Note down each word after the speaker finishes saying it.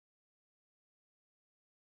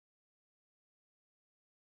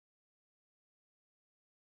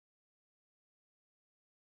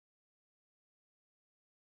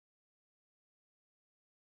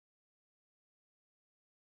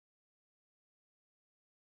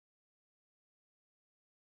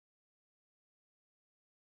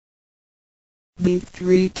The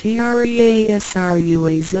Three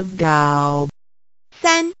Treasrues of Tao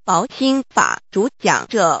三宝心法主讲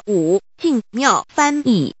者吴敬妙翻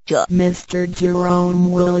译者 Mr. Jerome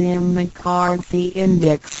William McCarthy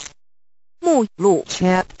Index 目录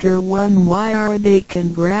Chapter 1 Why are they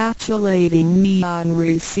congratulating me on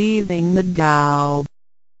receiving the Tao?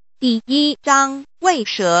 第一章为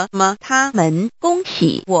什么他们恭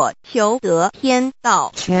喜我求得天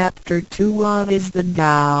道 Chapter 2 What is the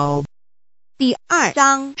Tao? 第二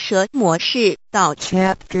章什么是道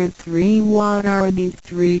Chapter 3 What are the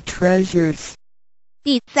Three Treasures?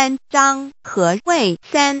 第三章何谓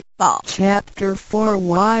三宝 Chapter 4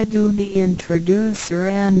 Why do the introducer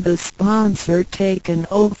and the sponsor take an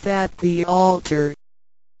oath at the altar?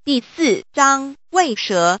 第四章为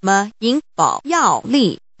什么引宝要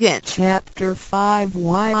立愿 Chapter 5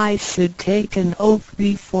 Why I should take an oath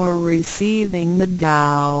before receiving the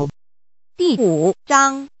Tao? 第五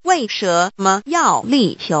章为什么要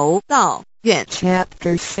立求道愿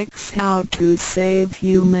Chapter 6 How to save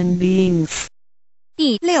human beings.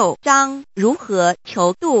 第六章如何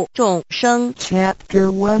求度众生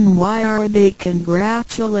Chapter 1 Why are they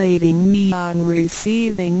congratulating me on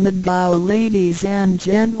receiving the Tao? Ladies and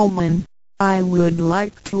gentlemen, I would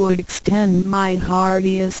like to extend my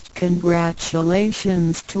heartiest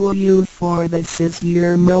congratulations to you, for this is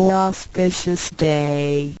your most auspicious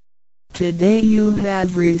day. Today you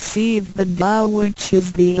have received the Tao, which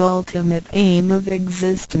is the ultimate aim of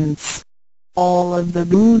existence. All of the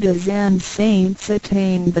Buddhas and saints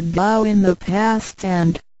attained the Tao in the past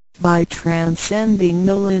and, by transcending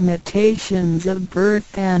the limitations of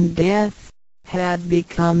birth and death, had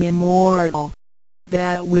become immortal.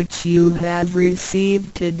 That which you have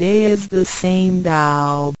received today is the same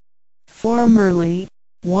Tao. Formerly,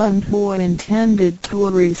 one who intended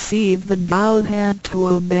to receive the Tao had to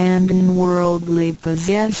abandon worldly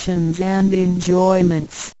possessions and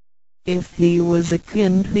enjoyments. If he was a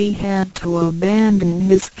king, he had to abandon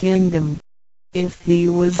his kingdom. If he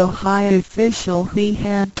was a high official, he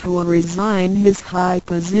had to resign his high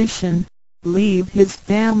position, leave his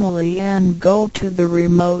family and go to the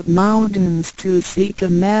remote mountains to seek a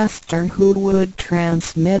master who would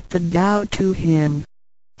transmit the Tao to him.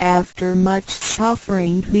 After much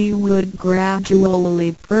suffering he would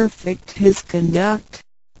gradually perfect his conduct,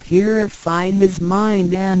 purify his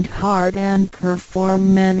mind and heart and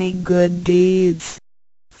perform many good deeds.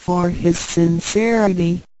 For his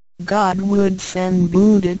sincerity, God would send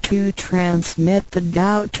Buddha to transmit the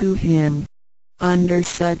Tao to him. Under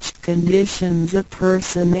such conditions a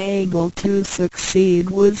person able to succeed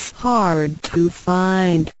was hard to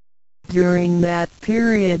find. During that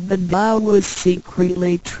period the Tao was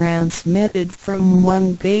secretly transmitted from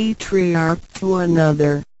one patriarch to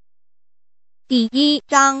another. 第一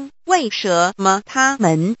章为什么他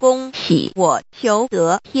们恭喜我求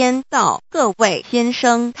得天道？各位先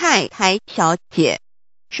生太太小姐，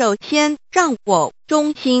首先让我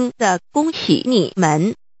衷心的恭喜你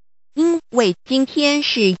们，因为今天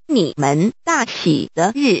是你们大喜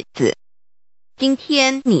的日子。今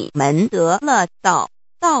天你们得了道，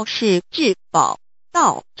道是至宝，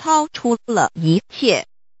道超出了一切。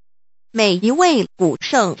每一位古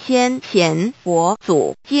圣先贤佛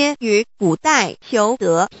祖皆于古代求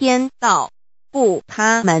得天道，故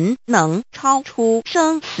他们能超出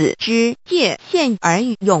生死之界限而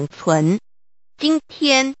永存。今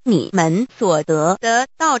天你们所得的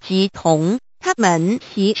道即同他们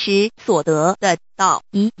其时所得的道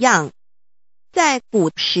一样。在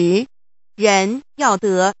古时，人要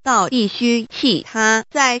得道必须弃他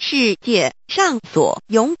在世界上所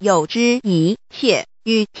拥有之一切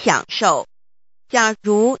与享受。假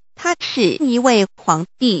如他是一位皇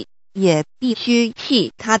帝，也必须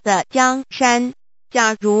弃他的江山；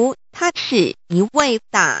假如他是一位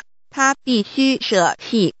大，他必须舍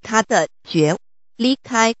弃他的爵，离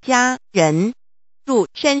开家人，入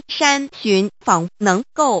深山寻访能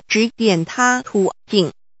够指点他途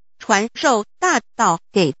径，传授大道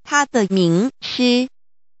给他的名师。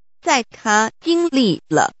在他经历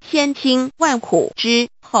了千辛万苦之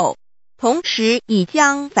后，同时已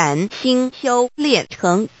将凡心修炼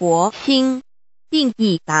成佛心，并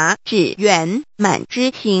已达至圆满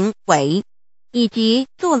之行为，以及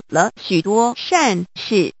做了许多善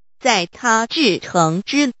事，在他至诚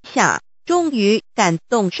之下，终于感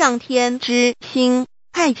动上天之心，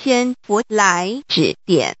派仙佛来指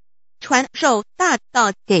点，传授大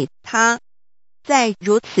道给他。在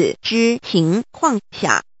如此之情况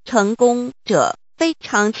下，成功者非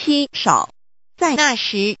常稀少。在那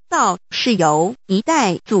时，道是由一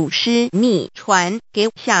代祖师秘传给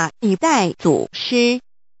下一代祖师。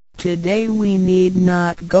Today we need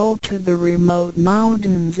not go to the remote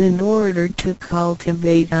mountains in order to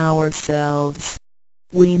cultivate ourselves.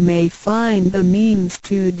 We may find the means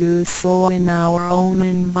to do so in our own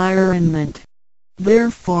environment.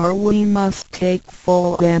 Therefore we must take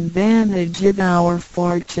full advantage of our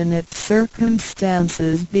fortunate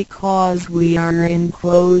circumstances because we are in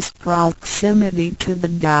close proximity to the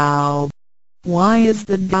Tao. Why is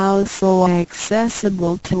the Tao so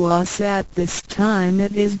accessible to us at this time?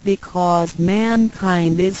 It is because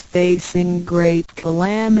mankind is facing great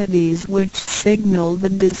calamities which signal the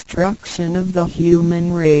destruction of the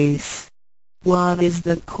human race. What is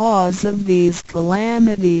the cause of these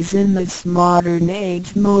calamities? In this modern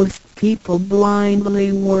age, most people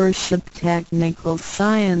blindly worship technical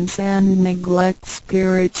science and neglect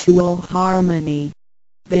spiritual harmony.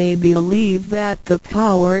 They believe that the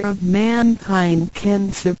power of mankind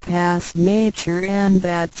can surpass nature and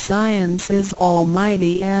that science is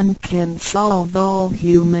almighty and can solve all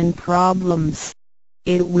human problems.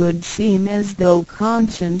 It would seem as though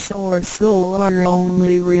conscience or soul are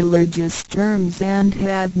only religious terms and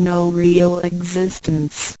had no real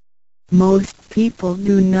existence. Most people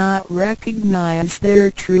do not recognize their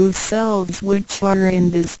true selves, which are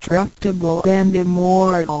indestructible and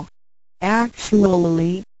immortal.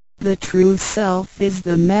 Actually, the true self is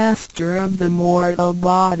the master of the mortal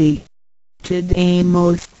body. Today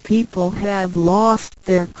most people have lost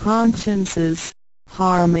their consciences,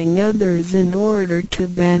 harming others in order to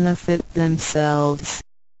benefit themselves.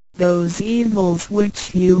 Those evils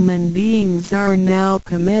which human beings are now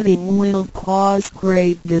committing will cause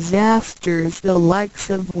great disasters, the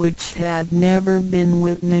likes of which had never been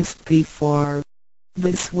witnessed before.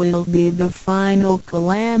 This will be the final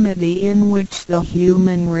calamity in which the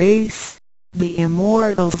human race, the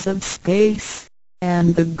immortals of space,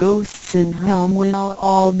 and the ghosts in hell will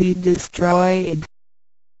all be destroyed.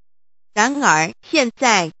 然而现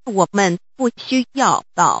在我们不需要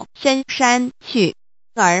到深山去，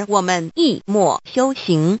而我们一默修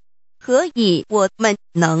行，何以我们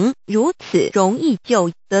能如此容易就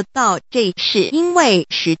得到这事？因为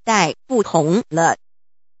时代不同了。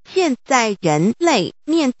现在人类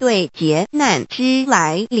面对劫难之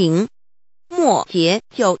来临，末劫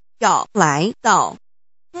就要来到，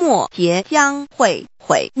末劫将会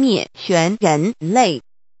毁灭全人类。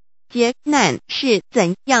劫难是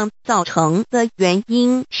怎样造成的？原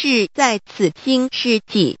因是在此新世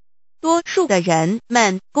纪，多数的人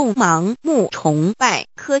们共盲目崇拜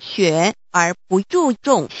科学，而不注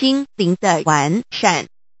重心灵的完善。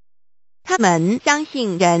他们相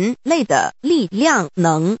信人类的力量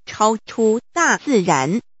能超出大自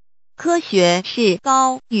然，科学是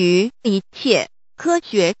高于一切，科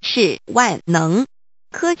学是万能，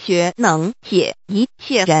科学能解一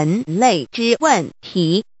切人类之问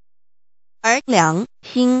题。而良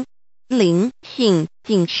心、灵性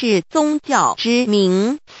仅是宗教之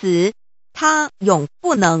名词，它永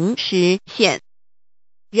不能实现。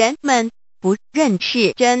人们不认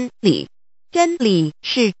识真理，真理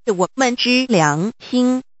是我们之良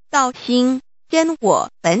心、道心、真我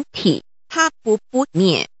本体，它不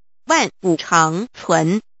灭，万物长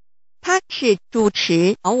存。它是主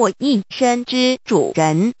持我一生之主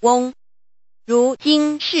人翁。如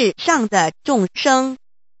今世上的众生，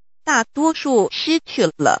大多数失去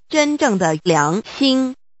了真正的良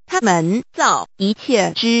心，他们造一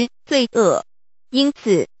切之罪恶，因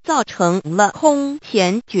此造成了空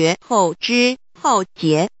前绝后之浩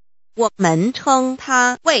劫。我们称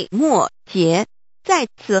它为末劫。在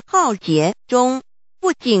此浩劫中，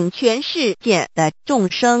不仅全世界的众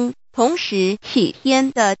生，同时起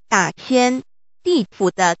天的大仙、地府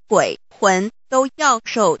的鬼魂都要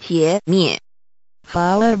受劫灭。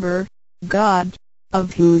However, God,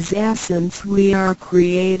 of whose essence we are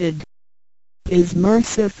created, is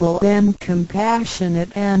merciful and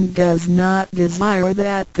compassionate and does not desire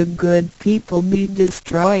that the good people be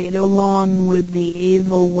destroyed along with the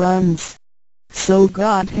evil ones. So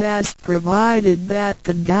God has provided that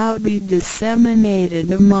the Tao be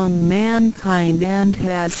disseminated among mankind and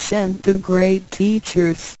has sent the great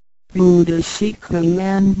teachers, Buddha Shikung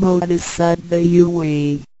and Bodhisattva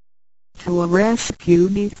Yui, to rescue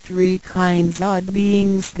the three kinds of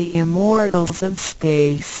beings, the immortals of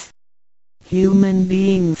space, human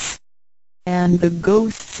beings, and the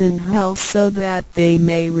ghosts in hell, so that they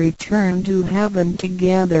may return to heaven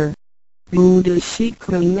together. Buddha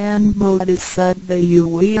Shikung and Bodhisattva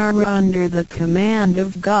Yui are under the command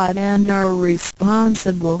of God and are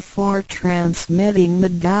responsible for transmitting the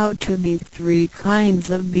Tao to the three kinds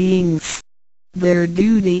of beings. Their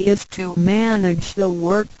duty is to manage the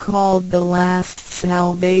work called the last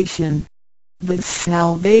salvation. The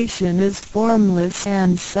salvation is formless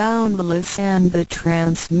and soundless, and the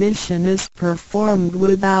transmission is performed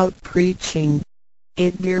without preaching.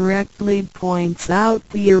 It directly points out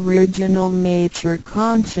the original nature,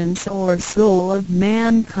 conscience or soul of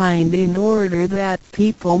mankind in order that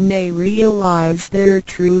people may realize their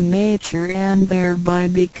true nature and thereby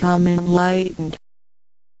become enlightened.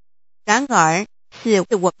 然而，是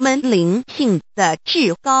我们灵性的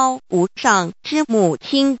至高无上之母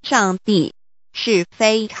亲上帝，是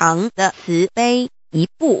非常的慈悲，一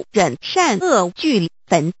不忍善恶俱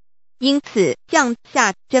焚。因此降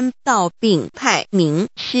下真道，并派名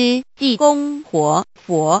师济公活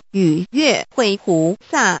佛与月慧菩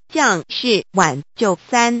萨降世挽救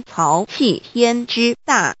三曹弃天之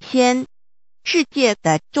大仙，世界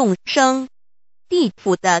的众生，地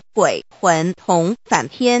府的鬼魂同返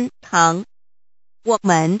天堂。我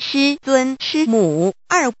们师尊师母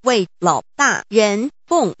二位老大人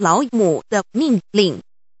奉老母的命令，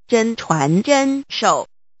真传真守，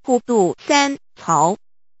普渡三曹。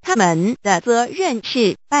他们的责任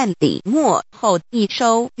是办理末后一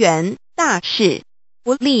收元大事，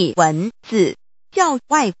不立文字，教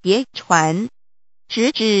外别传，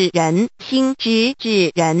直指人心，直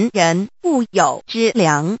指人人固有之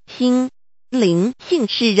良心。灵性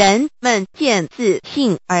使人们见自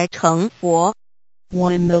性而成佛。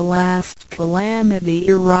When the last calamity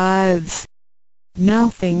arrives,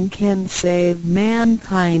 nothing can save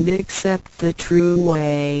mankind except the true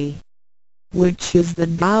way, which is the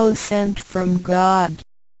Tao sent from God.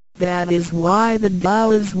 That is why the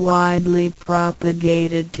Tao is widely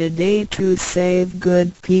propagated today to save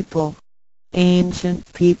good people.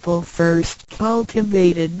 Ancient people first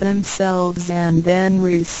cultivated themselves and then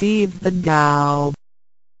received the Tao.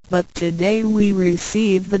 But today we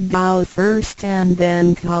receive the Tao first and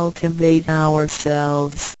then cultivate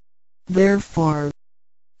ourselves. Therefore,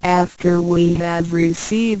 after we have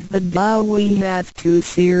received the Tao, we have to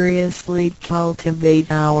seriously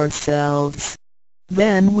cultivate ourselves.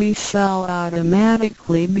 Then we shall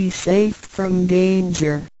automatically be safe from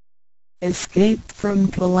danger, escape from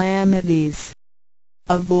calamities,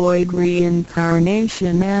 avoid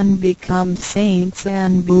reincarnation and become saints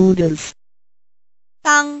and Buddhas.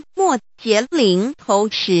 当末劫临头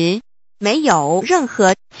时，没有任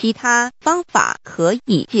何其他方法可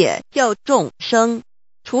以解救众生，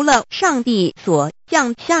除了上帝所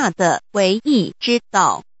降下的唯一之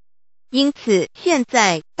道。因此现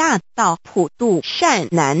在大道普渡善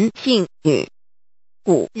男信女，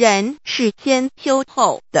古人是先修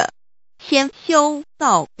后的，先修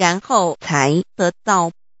道然后才得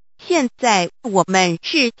道，现在我们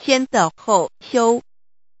是先的后修。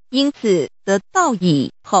因此得道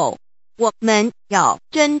以后，我们要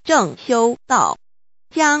真正修道，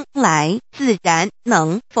将来自然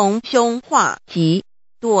能逢凶化吉，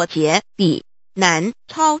躲劫避难，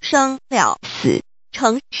超生了死，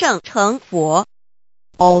成圣成佛。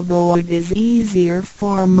Although it is easier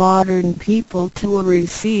for modern people to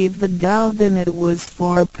receive the Tao than it was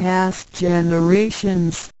for past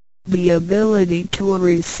generations, the ability to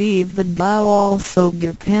receive the Tao also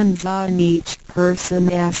depends on each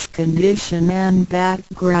person's condition and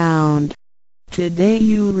background. Today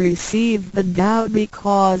you receive the Tao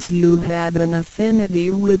because you had an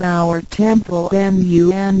affinity with our temple and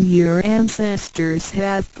you and your ancestors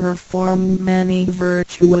have performed many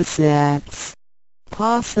virtuous acts.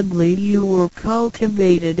 Possibly you were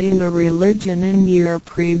cultivated in a religion in your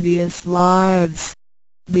previous lives.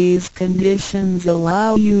 These conditions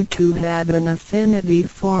allow you to have an affinity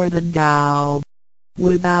for the Tao.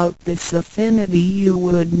 Without this affinity you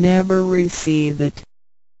would never receive it.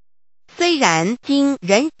 虽然今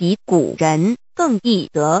人比古人更易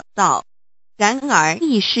得道，然而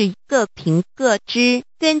亦是各凭各知，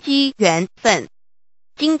根基缘分。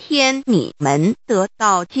今天你们得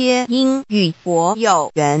道皆因与佛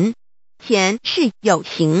有缘，前世有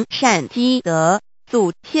行善积德，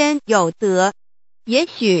祖先有德，也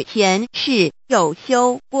许前世有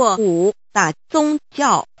修过五大宗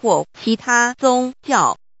教或其他宗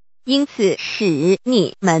教，因此使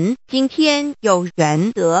你们今天有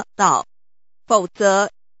缘得道，否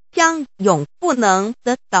则将永不能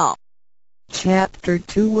得道。Chapter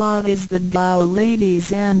 2 What is the Tao?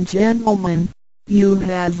 Ladies and gentlemen, you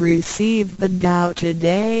have received the Tao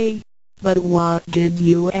today, but what did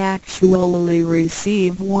you actually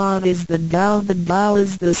receive? What is the Tao? The Tao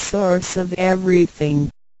is the source of everything.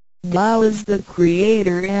 Tao is the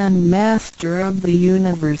creator and master of the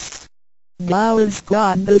universe. Tao is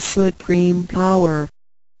God, the supreme power.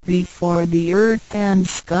 Before the earth and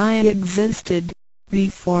sky existed,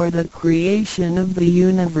 before the creation of the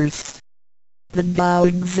universe, the Tao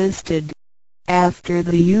existed. After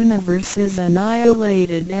the universe is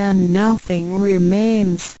annihilated and nothing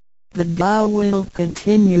remains, the Tao will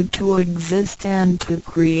continue to exist and to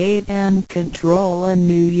create and control a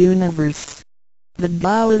new universe. The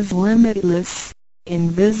Tao is limitless,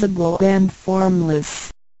 invisible and formless.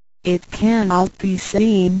 It cannot be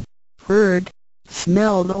seen, heard,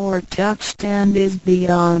 smelled or touched and is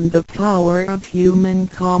beyond the power of human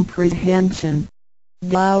comprehension.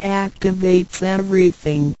 Tao activates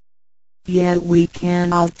everything. Yet we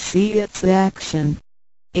cannot see its action.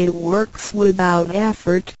 It works without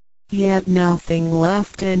effort, yet nothing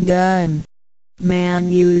left undone.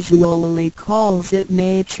 Man usually calls it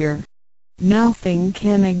nature. Nothing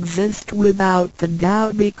can exist without the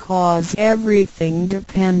Tao because everything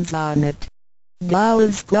depends on it. Tao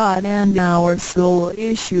is God and our soul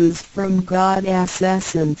issues from God's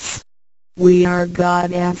essence. We are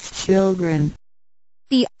God's children.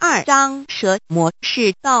 第2章蛇模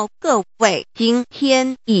式道，各位今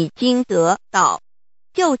天已经得到。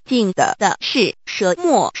究竟的是蛇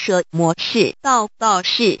模式道，道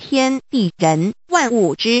是天地人万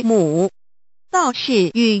物之母，道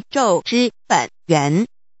是宇宙之本源，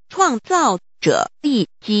创造者亦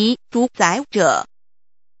即主宰者。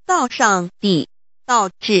道上帝，道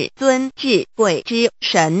至尊至贵之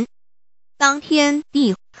神。当天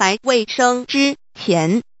地还未生之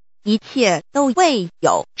前，一切都未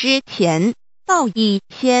有之前，道已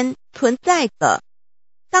先存在的。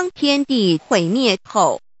当天地毁灭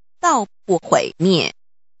后，道不毁灭，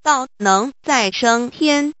道能再生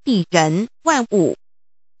天地人万物。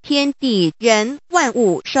天地人万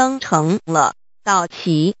物生成了，道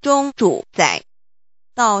其中主宰。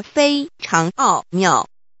道非常奥妙，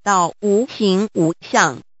道无形无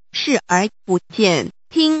相，视而不见，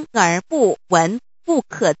听而不闻，不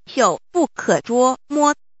可嗅，不可捉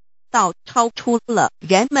摸。道超出了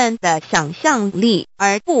人们的想象力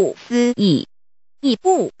而不思议，亦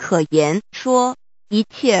不可言说，一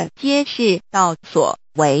切皆是道所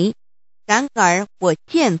为。然而我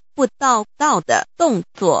见不到道的动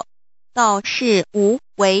作，道是无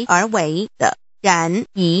为而为的，然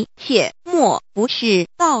一切莫不是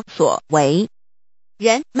道所为。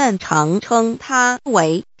人们常称它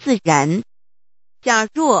为自然。假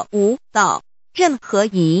若无道，任何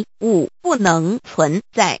一物不能存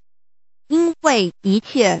在，因为一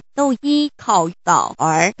切都依靠道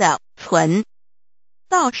而的存。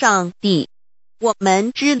道上帝，我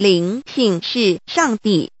们之灵性是上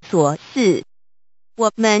帝所赐，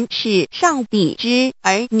我们是上帝之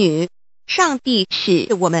儿女，上帝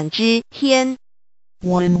是我们之天。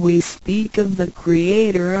When we speak of the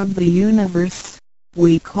creator of the universe,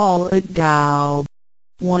 we call it Tao.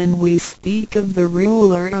 When we speak of the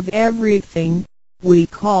ruler of everything, we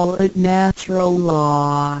call it natural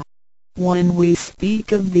law. When we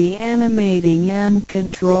speak of the animating and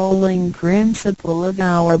controlling principle of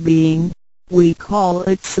our being, we call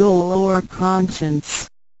it soul or conscience.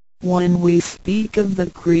 When we speak of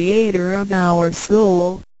the creator of our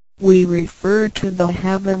soul, we refer to the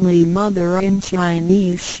Heavenly Mother. In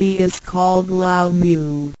Chinese she is called Lao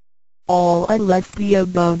Mu. All of the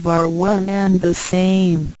above are one and the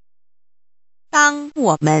same. 当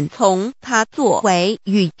我们从它作为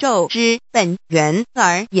宇宙之本源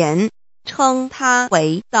而言，称它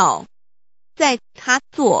为道；在它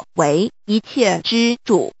作为一切之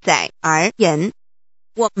主宰而言，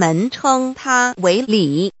我们称它为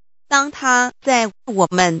理。当它在我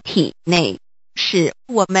们体内，使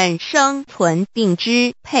我们生存并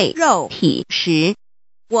支配肉体时，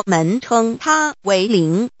我们称它为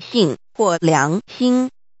灵性或良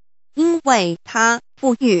心，因为它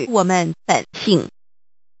赋予我们本性。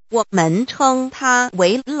我们称它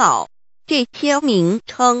为老。这些名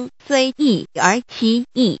称虽异而其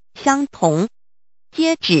意相同，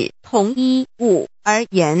皆指同一物而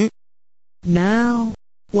言。Now,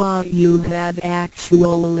 what you have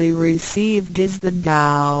actually received is the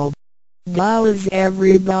Tao. Tao is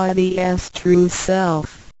everybody's true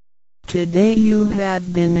self. Today you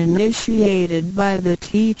have been initiated by the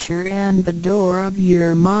teacher and the door of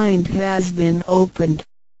your mind has been opened.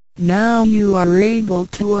 Now you are able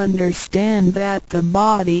to understand that the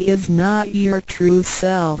body is not your true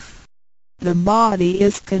self. The body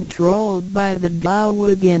is controlled by the Tao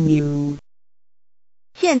within you.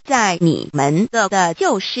 现在你们得的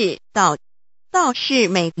就是道，道是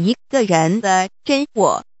每一个人的真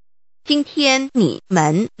我。今天你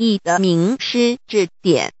们已得名师指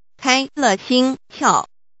点，开了心窍。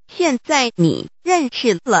现在你认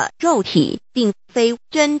识了肉体并非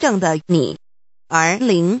真正的你，而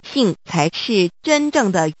灵性才是真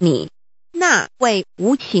正的你，那位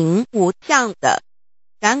无形无相的。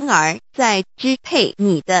然而在支配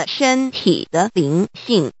你的身体的灵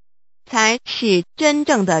性，才是真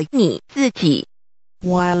正的你自己。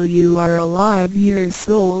While you are alive, your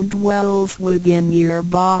soul dwells within your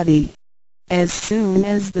body. As soon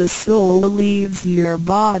as the soul leaves your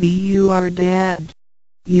body, you are dead.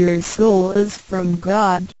 Your soul is from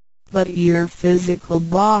God, but your physical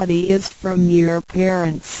body is from your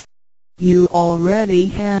parents. You already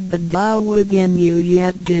had the Tao within you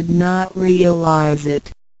yet did not realize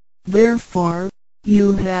it. Therefore,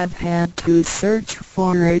 you have had to search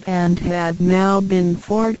for it and had now been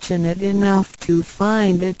fortunate enough to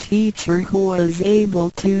find a teacher who was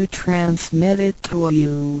able to transmit it to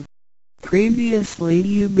you. Previously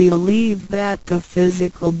you believed that the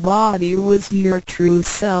physical body was your true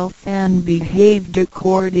self and behaved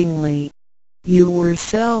accordingly. You were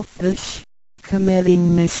selfish,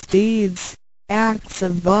 committing misdeeds, acts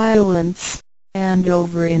of violence, and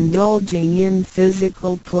overindulging in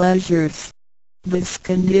physical pleasures. This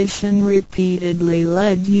condition repeatedly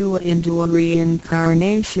led you into a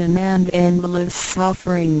reincarnation and endless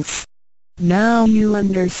sufferings. Now you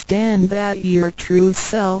understand that your true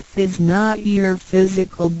self is not your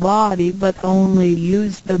physical body but only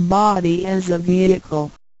use the body as a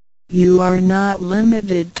vehicle. You are not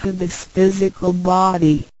limited to this physical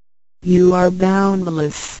body. You are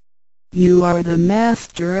boundless. You are the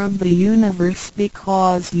master of the universe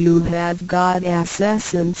because you have God's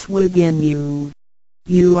essence within you.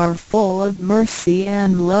 You are full of mercy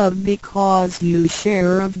and love because you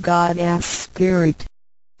share of God's spirit.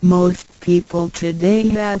 Most people today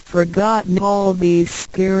have forgotten all these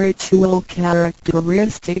spiritual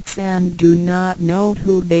characteristics and do not know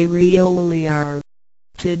who they really are.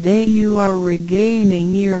 Today you are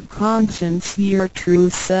regaining your conscience, your true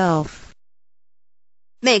self.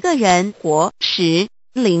 每个人活时，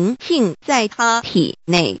灵性在他体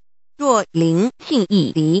内，若灵性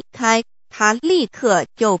已离开，他立刻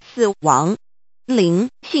就死亡。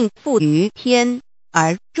灵性附于天，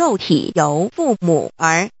而肉体由父母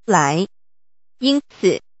而来。因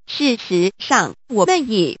此，事实上我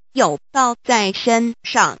们已有道在身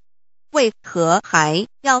上，为何还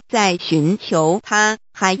要再寻求它，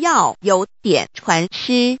还要有点传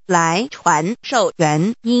师来传授？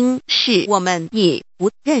原因是我们已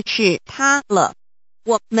不认识它了。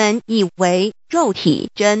我们以为肉体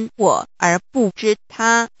真我，而不知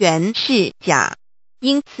它原是假，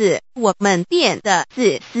因此我们变得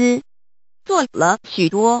自私，做了许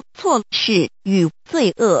多错事与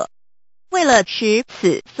罪恶。为了使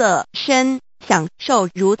此色身享受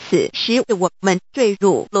如此，使我们坠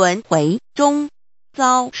入轮回中，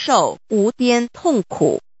遭受无边痛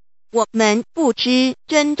苦。我们不知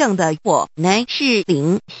真正的我乃是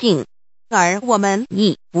灵性，而我们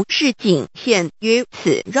已不是仅限于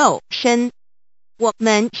此肉身。我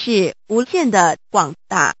们是无限的广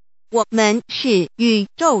大，我们是宇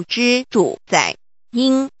宙之主宰，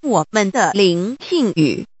因我们的灵性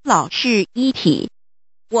与老是一体。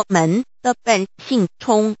我们的本性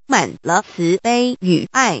充满了慈悲与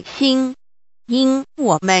爱心，因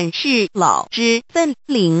我们是老之分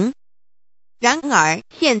灵。然而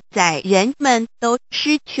现在人们都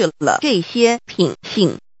失去了这些品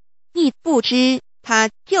性，亦不知他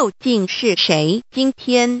究竟是谁。今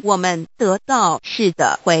天我们得到是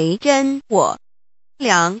的回真我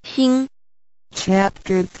良心。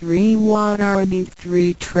Chapter 3 What are the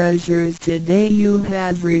three treasures? Today you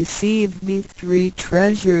have received the three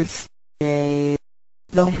treasures. A.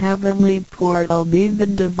 The heavenly portal. B. The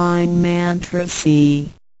divine mantra.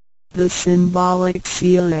 C. The symbolic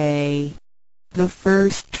seal. A. The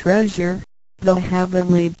first treasure, the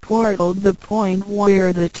heavenly portal. The point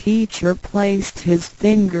where the teacher placed his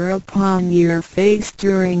finger upon your face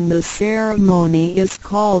during the ceremony is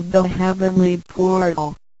called the heavenly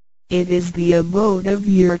portal. It is the abode of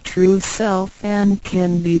your true self and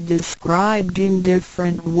can be described in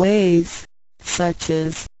different ways, such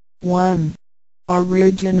as 1.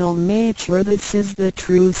 Original nature. This is the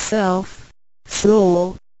true self,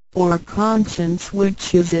 soul, or conscience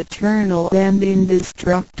which is eternal and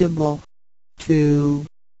indestructible. 2.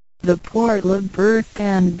 The portal of birth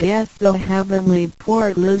and death. The heavenly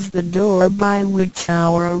portal is the door by which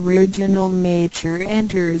our original nature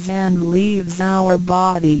enters and leaves our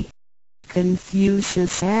body.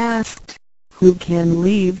 Confucius asked, who can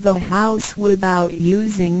leave the house without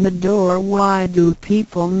using the door? Why do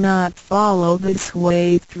people not follow this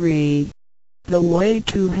way? 3. The way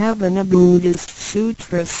to heaven. A Buddhist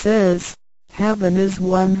sutra says, heaven is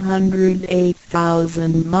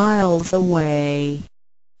 108,000 miles away.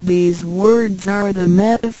 These words are the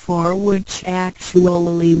metaphor which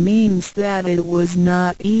actually means that it was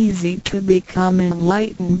not easy to become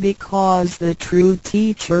enlightened because the true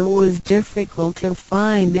teacher was difficult to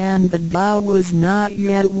find and the Tao was not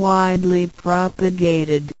yet widely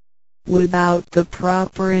propagated. Without the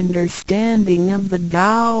proper understanding of the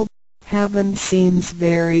Tao, heaven seems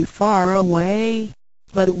very far away,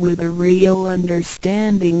 but with a real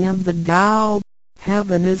understanding of the Tao,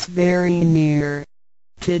 heaven is very near.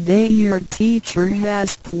 Today your teacher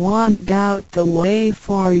has pointed out the way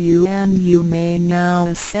for you and you may now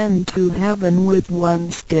ascend to heaven with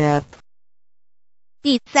one step.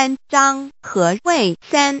 第3章，何谓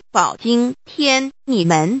三宝经天？你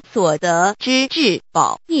们所得之至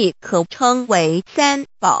宝，亦可称为三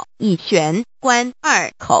宝。一玄观，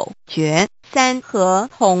二口诀，三合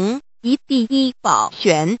同。一第一宝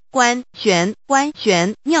玄观，玄观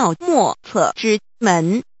玄妙莫测之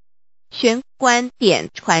门。玄观点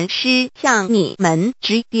传师向你们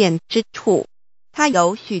指点之处，它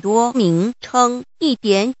有许多名称，一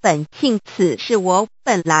点本性，此是我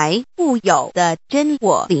本来固有的真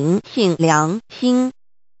我灵性良心，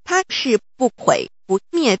它是不毁不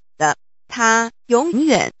灭的，它永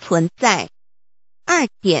远存在。二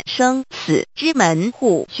点生死之门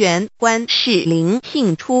户，玄观是灵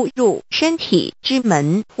性出入身体之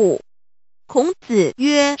门户。孔子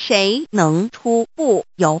曰：谁能出不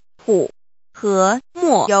由户？何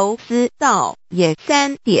莫由思道也。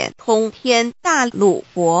三点通天大陆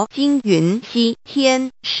佛经云：西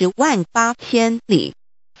天108000里，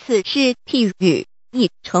此是譬喻，亦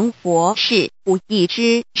成佛是不易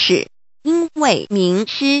之事，因为名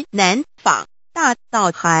师难访，大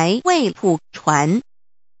道还未普传。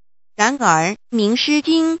然而名师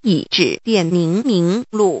经已指点明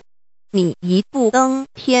路，你一步登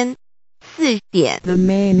天。四点 The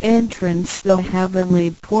main entrance, the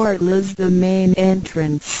heavenly portal is the main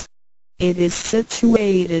entrance. It is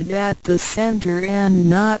situated at the center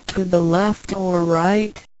and not to the left or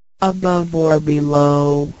right, above or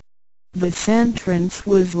below. This entrance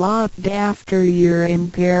was locked after your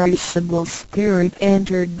imperishable spirit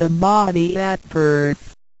entered the body at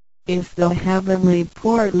birth. If the heavenly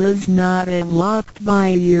portal is not unlocked by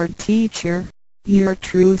your teacher, your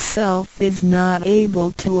true self is not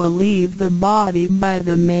able to leave the body by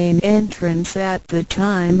the main entrance at the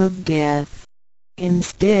time of death.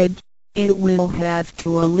 Instead, it will have to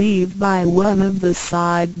leave by one of the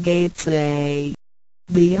side gates: A.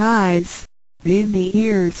 The eyes, B. The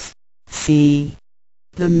ears, C.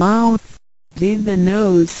 The mouth, D. The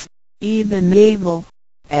nose, E. The navel,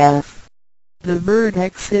 F. The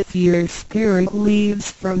vertex. If your spirit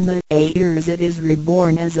leaves from the ears, it is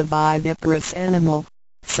reborn as a viviparous animal,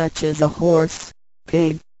 such as a horse,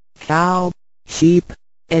 pig, cow, sheep,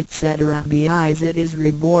 etc. B. Eyes. It is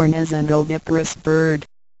reborn as an oviparous bird.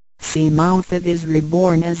 C. Mouth. It is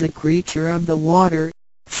reborn as a creature of the water,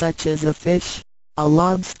 such as a fish, a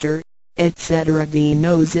lobster, etc. D.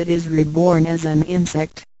 Nose. It is reborn as an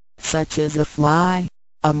insect, such as a fly,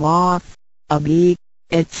 a moth, a bee,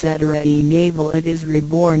 etc. E. Navel. It is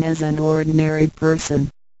reborn as an ordinary person.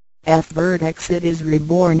 F. Vertex. It is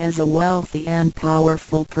reborn as a wealthy and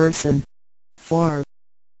powerful person. 4.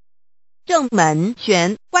 正门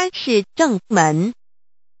玄观是正门，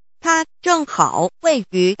它正好位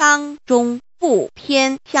于当中，不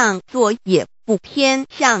偏向左也不偏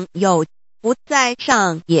向右，不在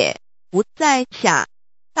上也不在下。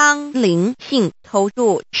当灵性投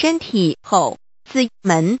入身体后，此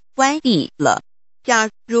门关闭了。假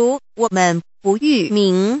如我们不遇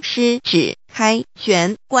名师指开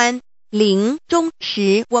玄关，临终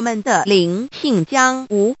时我们的灵性将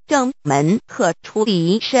无正门可出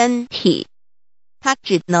离身体，它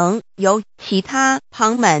只能由其他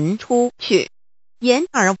旁门出去，眼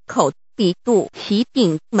耳口鼻肚脐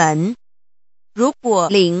顶门。如果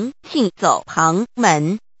灵性走旁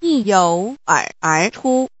门，亦由耳而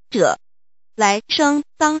出者，来生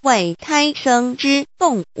当为胎生之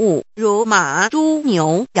动物，如马、猪、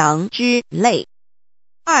牛、羊之类；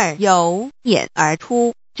二由眼而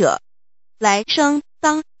出者，来生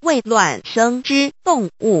当为卵生之动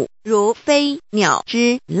物，如飞鸟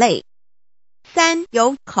之类；三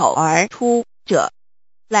由口而出者，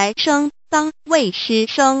来生当为湿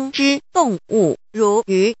生之动物，如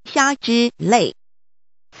鱼虾之类；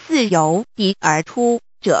四由鼻而出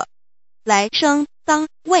者，来生当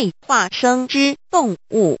为化生之动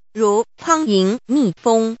物，如苍蝇、蜜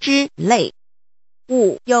蜂之类；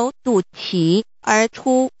五由肚脐而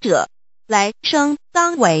出者，来生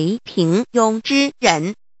当为平庸之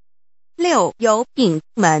人；六由顶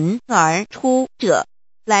门而出者，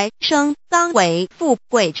来生当为富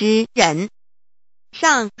贵之人；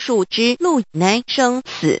上述之路乃生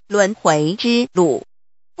死轮回之路，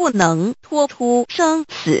不能脱出生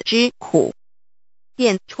死之苦。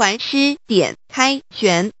点传师点开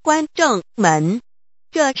玄关正门，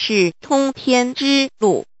这是通天之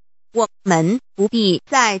路，我们不必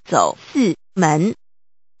再走四门，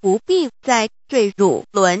不必再坠入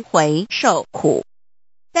轮回受苦。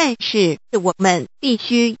但是我们必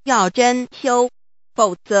须要真修，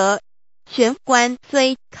否则玄关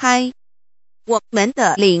虽开，我们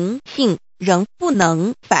的灵性仍不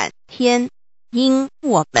能返天，因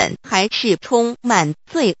我们还是充满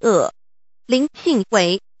罪恶，灵性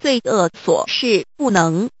为罪恶所是不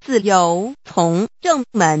能自由从正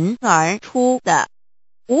门而出的。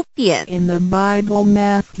5点 In the Bible,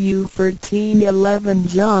 Matthew 13:11,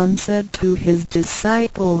 John said to his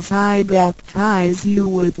disciples, I baptize you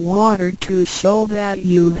with water to show that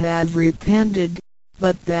you have repented,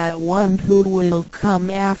 but that one who will come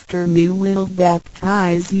after me will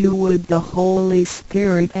baptize you with the Holy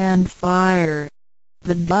Spirit and fire.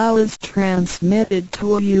 The Tao is transmitted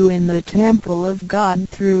to you in the temple of God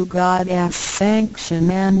through God's sanction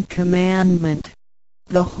and commandment.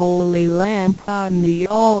 The holy lamp on the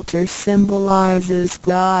altar symbolizes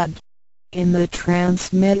God. In the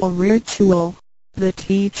transmittal ritual, the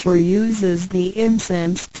teacher uses the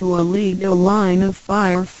incense to lead a line of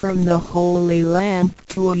fire from the holy lamp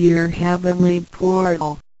to your heavenly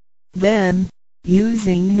portal. Then,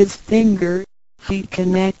 using his finger, he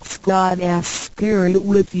connects God's spirit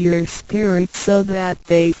with your spirit so that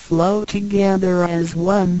they flow together as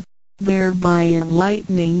one, thereby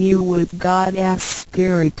enlightening you with God's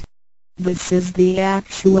Spirit. This is the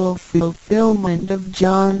actual fulfillment of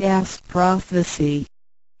John's prophecy.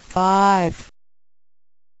 5.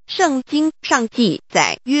 圣经上记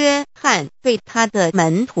载，约翰对他的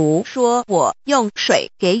门徒说，我用水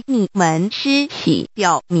给你们施洗，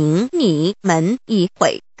表明你们已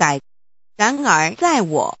悔改。然而在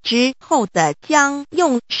我之后的将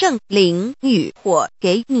用圣灵与火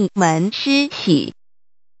给你们施洗。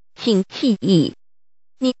请记忆，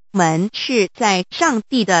你们是在上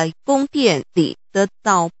帝的宫殿里得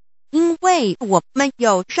到，因为我们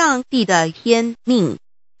有上帝的天命。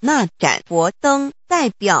那盏佛灯代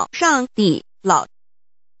表上帝老。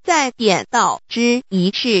在点道之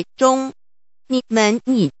仪式中，你们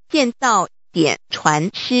已见到点传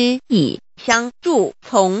师以香柱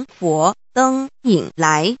从佛灯引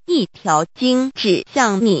来一条经指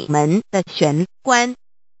向你们的玄关，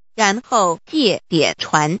然后借点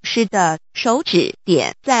传师的手指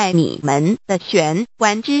点在你们的玄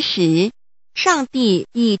关之时，上帝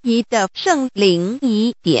以一的圣灵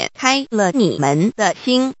已点开了你们的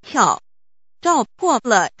心窍，照破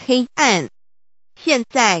了黑暗。现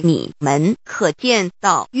在你们可见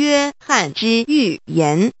到约翰之预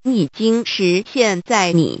言已经实现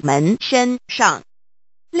在你们身上。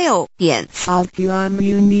6点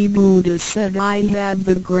Sakyamuni Buddha said, I have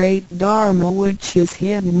the great Dharma which is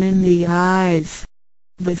hidden in the eyes.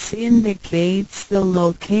 This indicates the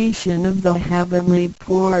location of the heavenly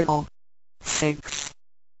portal. 6.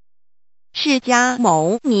 释迦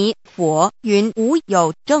牟尼佛云：无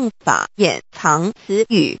有正法掩藏此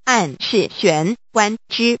语，暗示玄关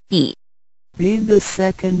之地。Read the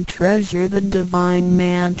second treasure, the divine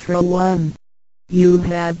mantra 1. You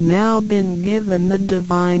have now been given the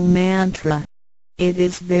divine mantra. It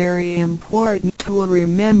is very important to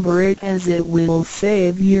remember it as it will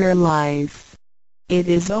save your life. It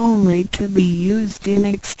is only to be used in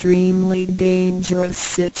extremely dangerous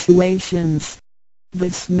situations.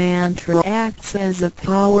 This mantra acts as a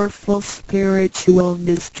powerful spiritual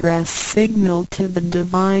distress signal to the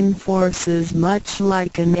divine forces, much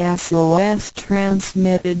like an SOS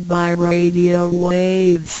transmitted by radio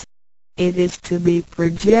waves. It is to be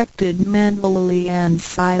projected mentally and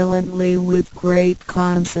silently with great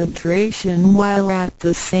concentration, while at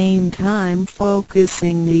the same time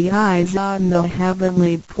focusing the eyes on the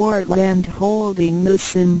heavenly portal and holding the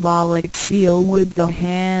symbolic seal with the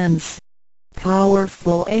hands.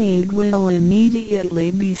 Powerful aid will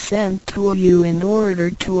immediately be sent to you in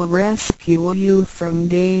order to rescue you from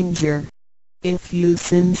danger. If you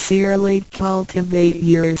sincerely cultivate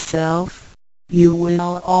yourself, you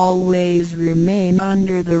will always remain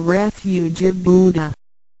under the refuge of Buddha.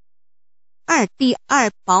 第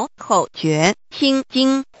二宝口诀：心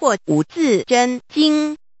经或无字真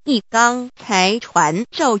经，一刚才传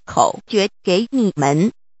授口诀给你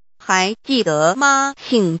们。还记得吗？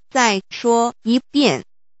请再说一遍。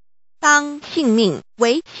当性命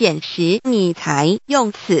危险时，你才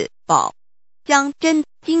用此宝。将真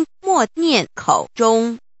经默念口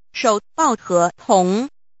中，手抱合同，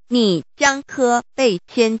你将可被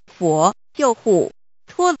仙佛救护，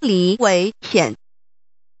脱离危险。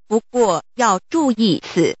不过要注意，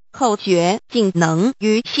此口诀仅能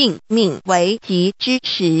于性命危急之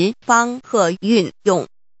时方可运用。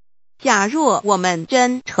假若我们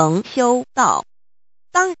真诚修道，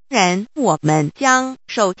当然我们将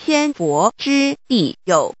受千佛之庇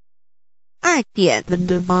佑。2点 The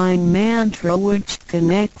divine mantra which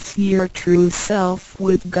connects your true self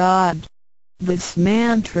with God. This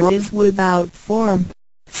mantra is without form,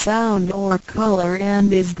 sound or color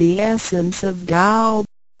and is the essence of Tao,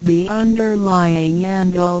 the underlying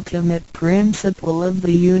and ultimate principle of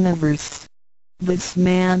the universe. This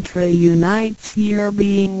mantra unites your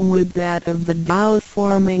being with that of the Tao,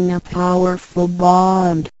 forming a powerful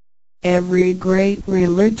bond. Every great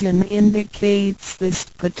religion indicates this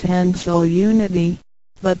potential unity,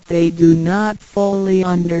 but they do not fully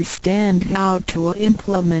understand how to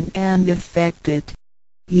implement and effect it.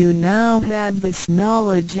 You now have this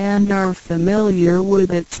knowledge and are familiar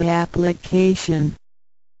with its application.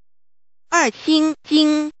 2心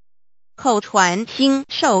经，口传心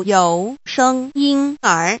授由声音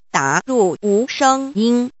而达入无声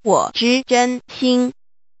因果之真心，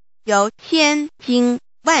由千经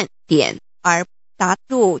万典而达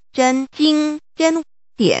入真经真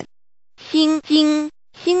典。心经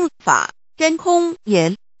心法真空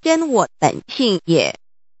也，真我本性也。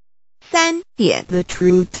3点 The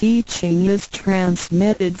true teaching is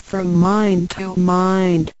transmitted from mind to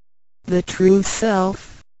mind. The true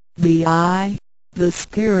self, the I, the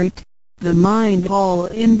spirit, the mind all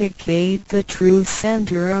indicate the true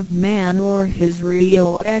center of man or his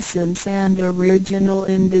real essence and original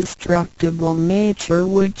indestructible nature,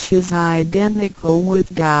 which is identical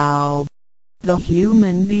with Tao. The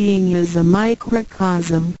human being is a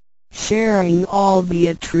microcosm, sharing all the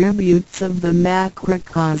attributes of the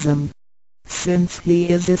macrocosm. Since he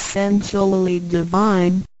is essentially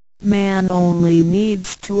divine, man only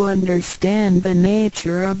needs to understand the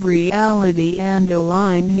nature of reality and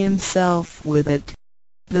align himself with it.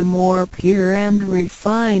 The more pure and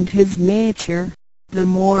refined his nature, the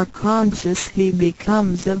more conscious he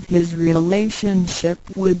becomes of his relationship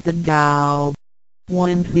with the Tao.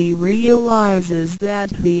 When he realizes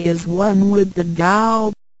that he is one with the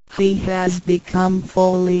Tao, he has become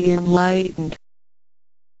fully enlightened.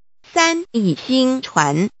 3以心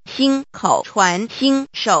传心口传心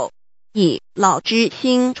手，以老之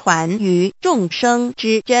心传于众生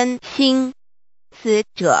之真心，此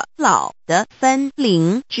者老的分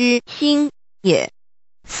灵之心也。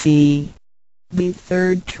C. The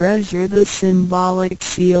third treasure, the symbolic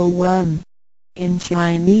seal 1. In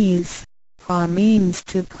Chinese, Fa means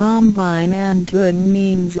to combine and Tun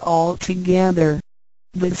means all together.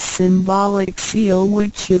 The symbolic seal,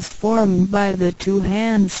 which is formed by the two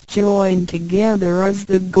hands joined together, is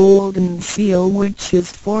the golden seal, which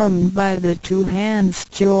is formed by the two hands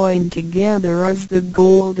joined together, is the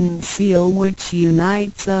golden seal which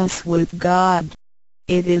unites us with God.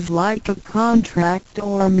 It is like a contract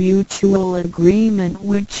or mutual agreement,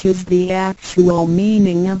 which is the actual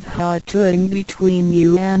meaning of Hatun between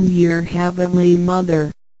you and your Heavenly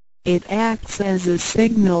Mother. It acts as a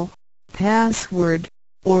signal, password,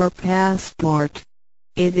 or passport.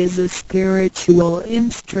 It is a spiritual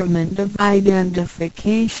instrument of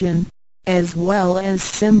identification, as well as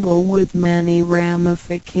symbol with many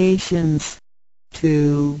ramifications.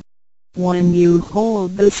 2. When you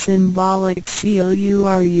hold the symbolic seal, you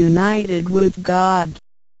are united with God.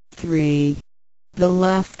 3. The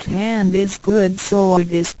left hand is good, so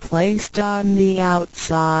it is placed on the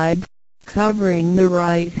outside, covering the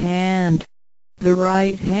right hand. The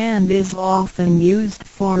right hand is often used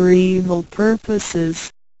for evil purposes,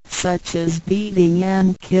 such as beating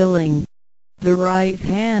and killing. The right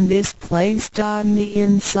hand is placed on the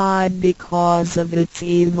inside because of its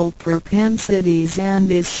evil propensities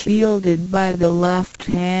and is shielded by the left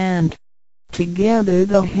hand. Together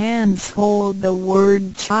the hands hold the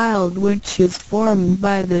word child, which is formed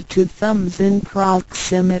by the two thumbs in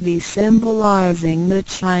proximity, symbolizing the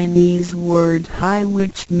Chinese word hai,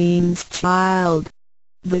 which means child.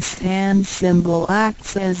 This hand symbol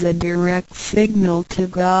acts as a direct signal to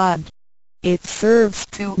God. It serves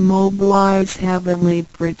to mobilize heavenly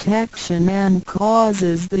protection and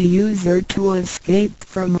causes the user to escape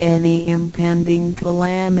from any impending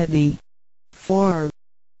calamity. 4.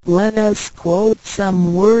 Let us quote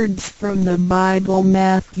some words from the Bible.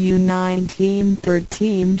 Matthew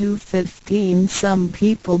 19:13-15. Some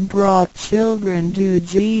people brought children to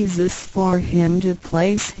Jesus for him to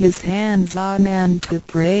place his hands on and to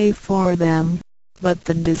pray for them, but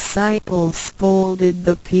the disciples scolded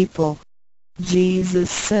the people. Jesus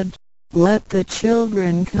said, "Let the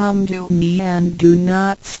children come to me and do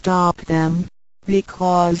not stop them,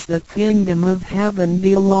 because the kingdom of heaven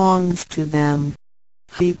belongs to them.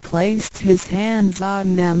 He placed his hands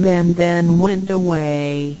on them and then went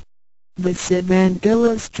away. This event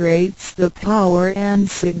illustrates the power and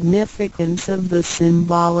significance of the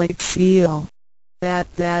symbolic seal.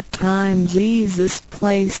 At that time Jesus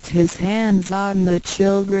placed his hands on the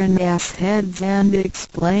children's heads and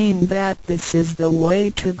explained that this is the way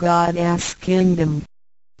to God's kingdom.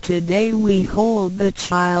 Today we hold the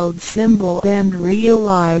child symbol and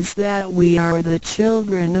realize that we are the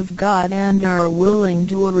children of God and are willing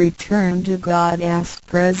to return to God's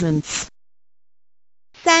presence.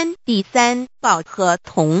 第三宝和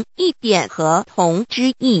同一点和同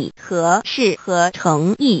之意和是合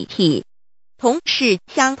成一体，同是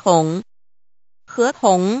相同，合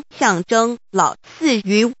同象征老赐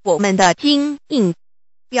予我们的经印，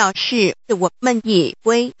表示我们也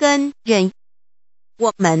归根认。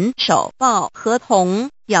我们守抱合同，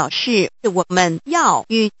表示我们要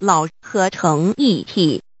与老合成一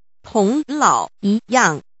体，同老一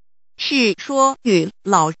样，是说与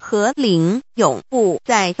老和灵永不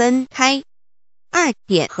再分开。二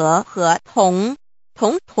点和合同，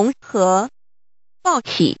同和，抱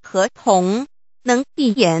起合同，能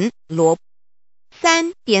闭眼罗。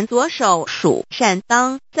三点左手属善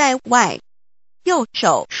当在外，右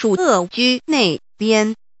手属恶居内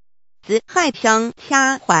边。子亥相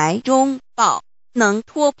掐怀中抱，能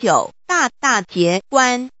脱臼大节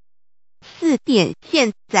关。四点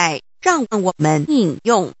现在让我们引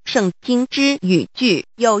用圣经之语句，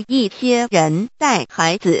有一些人带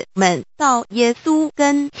孩子们到耶稣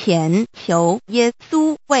跟前，求耶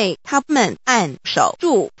稣为他们按手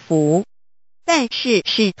祝福，但是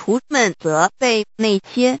使徒们责备那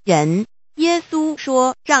些人。耶稣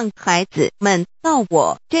说，让孩子们到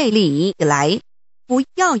我这里来，不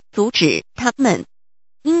要阻止他们，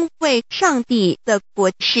因为上帝的国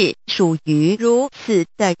是属于如此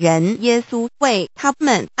的人。耶稣为他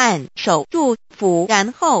们按手祝福，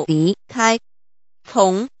然后离开。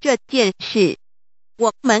从这件事，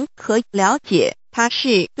我们可以了解，它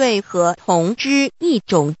是对合同之一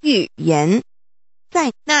种预言。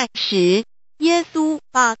在那时，耶稣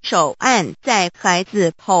把手按在孩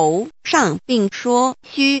子头上，并说，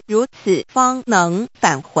须如此方能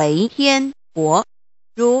返回天国。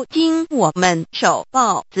如今我们守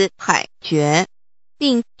抱子海觉，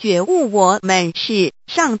并觉悟我们是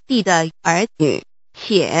上帝的儿女，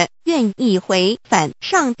且愿意回返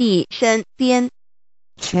上帝身边。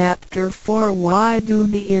Chapter 4 Why do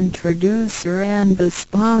the introducer and the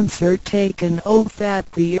sponsor take an oath at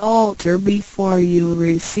the altar before you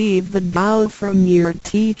receive the Tao from your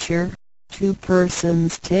teacher? Two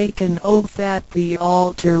persons take an oath at the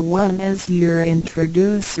altar, one as your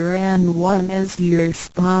introducer and one as your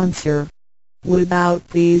sponsor. Without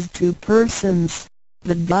these two persons,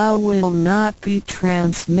 the Tao will not be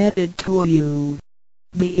transmitted to you.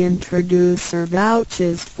 The introducer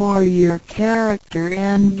vouches for your character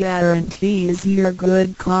and guarantees your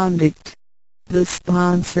good conduct. The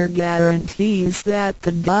sponsor guarantees that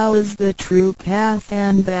the Tao is the true path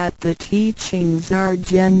and that the teachings are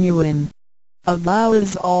genuine. A vow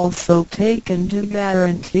is also taken to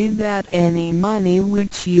guarantee that any money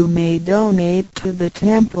which you may donate to the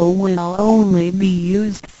temple will only be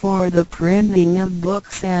used for the printing of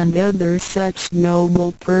books and other such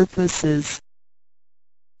noble purposes.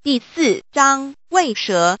 第四章，为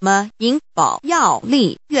什么引宝要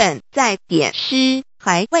立愿在典师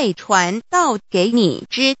还未传道给你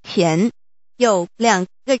之前，有两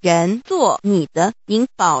个人做你的引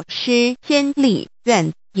宝师，先立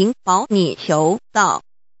愿引保你求道，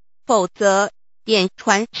否则典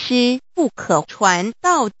传师不可传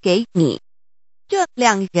道给你。这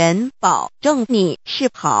两人保证你是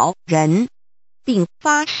好人，并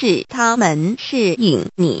发誓他们是引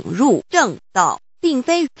你入正道，并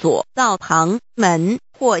非左道旁门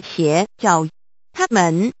或邪教。他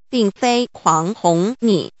们并非狂哄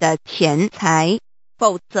你的钱财，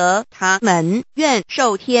否则他们愿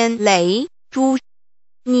受天雷诛。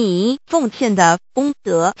你奉献的功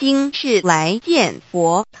德金是来建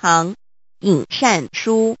佛堂、引善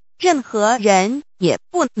书，任何人也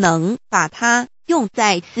不能把它用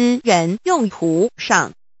在私人用途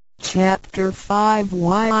上。Chapter 5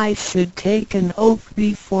 Why I should take an oath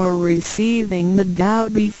before receiving the Tao.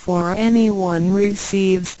 Before anyone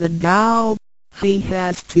receives the Tao, he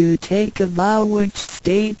has to take a vow which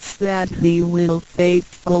states that he will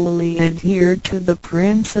faithfully adhere to the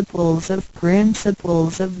principles of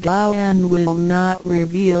Tao and will not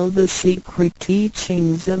reveal the secret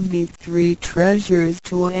teachings of the Three Treasures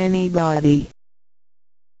to anybody.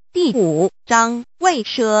 第五章，为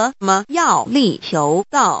什么要力求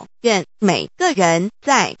道？愿每个人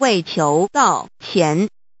在为求道前，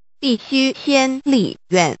必须先立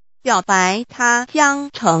愿，表白他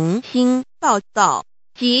将诚心报道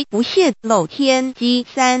及不泄露天机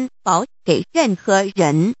三宝给任何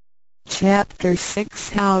人。Chapter 6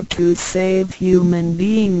 How to Save Human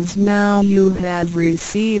Beings. Now you have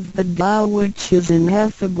received the Tao, which is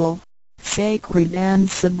ineffable, sacred and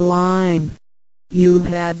sublime. You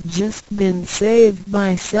have just been saved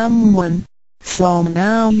by someone, so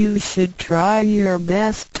now you should try your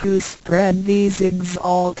best to spread these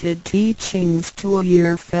exalted teachings to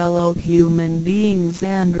your fellow human beings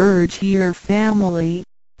and urge your family,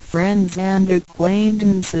 friends and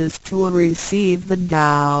acquaintances to receive the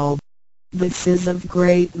Tao. This is of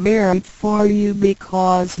great merit for you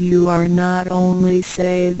because you are not only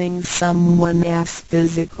saving someone's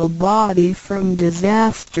physical body from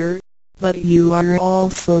disaster, but you are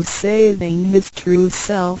also saving his true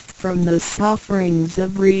self from the sufferings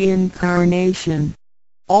of reincarnation.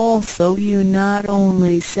 Also, you not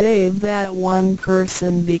only save that one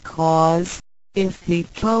person because, if he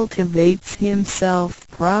cultivates himself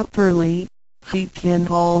properly, he can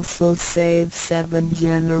also save 7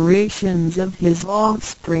 generations of his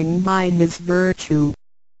offspring by his virtue.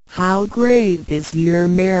 How great is your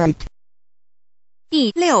merit!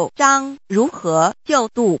 第6章如何救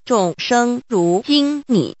度众生。如今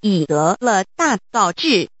你已得了大道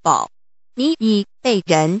至宝，你已被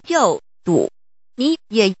人救度，你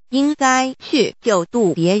也应该去救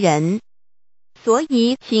度别人。所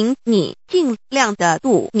以请你尽量的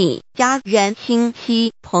度你家人亲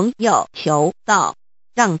戚朋友求道，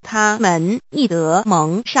让他们亦得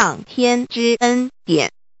蒙上天之恩典，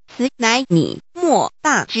此乃你莫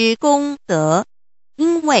大之功德。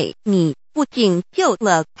因为你不仅救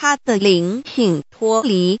了他的灵性脱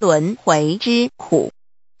离轮回之苦，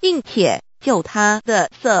并且救他的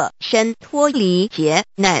色身脱离劫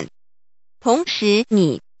难，同时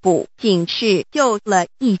你不仅是救了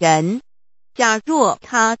一人，假若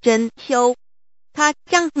他真修，他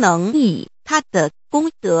将能以他的功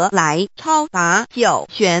德来超拔9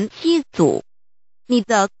玄7祖。你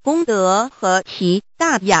的功德何其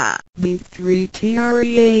大呀！ The Three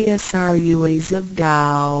Treasrues of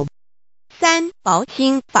Tao. 三宝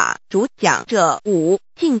心法主讲者吴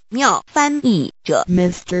敬妙，翻译者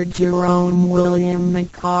Mr. Jerome William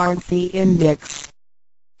McCarthy. Index.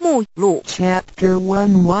 目录 Chapter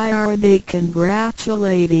 1 Why are they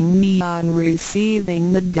congratulating me on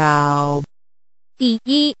receiving the Tao? 第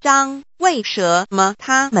1章为什么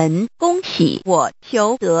他们恭喜我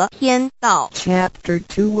求得天道。 Chapter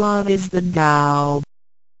 2 What is the Tao?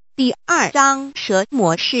 第2章什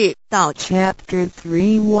么是道。 Chapter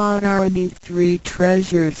 3 What are the Three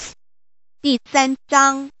Treasures? 第3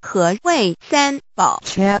章何谓三宝。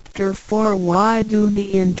 Chapter 4 Why do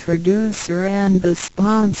the introducer and the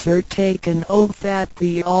sponsor take an oath at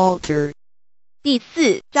the altar? 第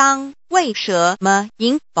4章为什么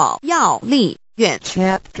引宝要立愿。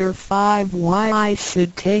 Chapter 5 Why I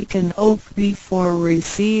should take an oath before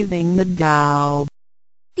receiving the Tao.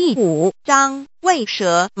 第5章为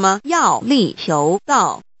什么要立求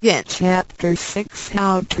道愿。 Chapter 6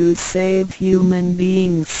 How to Save Human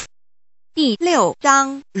Beings. 第6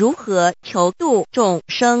章如何求度众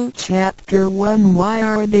生。 Chapter 1 Why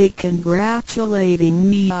are they congratulating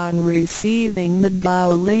me on receiving the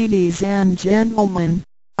Tao? Ladies and gentlemen,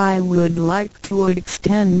 I would like to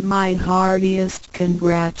extend my heartiest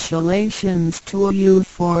congratulations to you,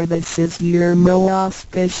 for this is your most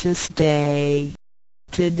auspicious day.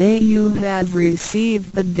 Today you have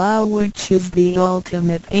received the Tao, which is the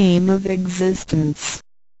ultimate aim of existence.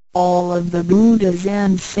 All of the Buddhas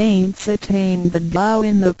and saints attained the Tao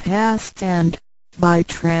in the past and, by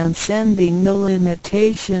transcending the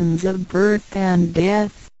limitations of birth and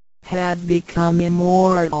death, had become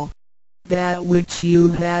immortal. That which you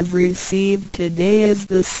have received today is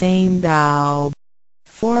the same Tao.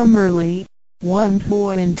 Formerly, one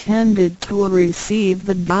who intended to receive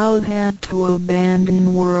the Tao had to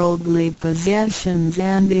abandon worldly possessions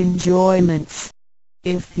and enjoyments.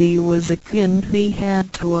 If he was a king, he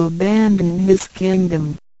had to abandon his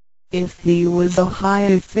kingdom. If he was a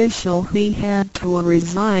high official, he had to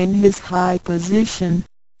resign his high position,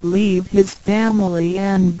 leave his family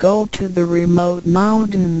and go to the remote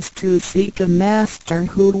mountains to seek a master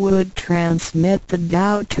who would transmit the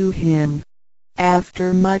Tao to him.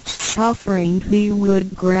 After much suffering, he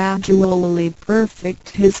would gradually perfect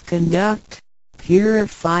his conduct,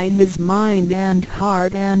 purify his mind and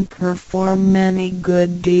heart, and perform many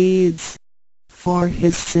good deeds. For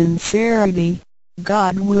his sincerity,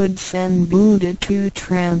 God would send Buddha to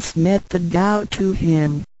transmit the Tao to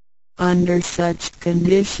him. Under such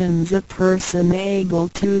conditions a person able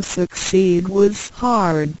to succeed was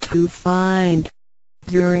hard to find.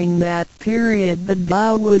 During that period the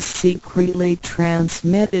Tao was secretly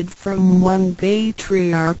transmitted from one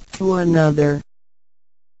patriarch to another.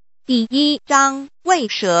 第1章，为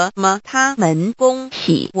什么他们恭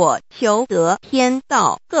喜我求得天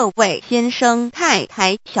道？各位先生太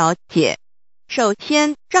太小姐，首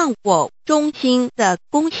先让我衷心的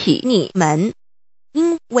恭喜你们，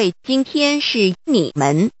因为今天是你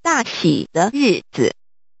们大喜的日子。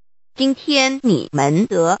今天你们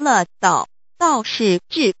得了道，道是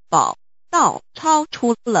至宝，道超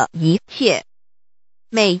出了一切。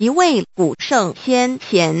每一位古圣先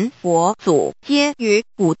贤佛祖皆于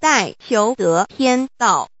古代求得天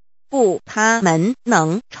道，故他们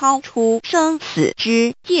能超出生死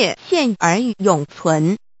之界限而永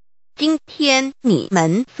存。今天你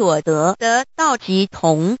们所得的道即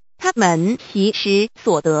同他们其时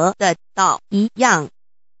所得的道一样。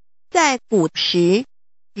在古时，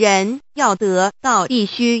人要得道必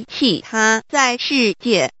须弃他在世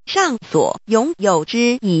界上所拥有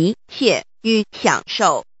之一切与享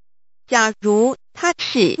受。假如他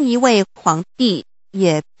是一位皇帝，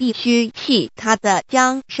也必须弃他的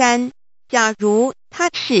江山；假如他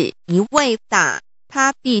是一位大，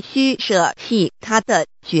他必须舍弃他的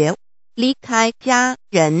爵，离开家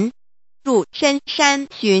人，入深山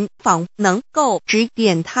寻访能够指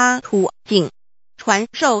点他途径，传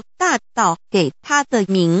授大道给他的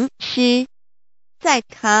名师。在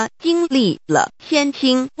他经历了千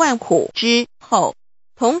辛万苦之后，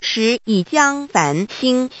同时已将凡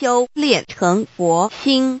心修炼成佛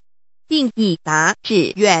心，并已达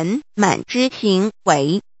至圆满之行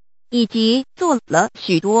为，以及做了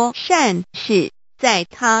许多善事，在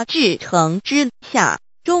他至诚之下，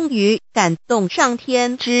终于感动上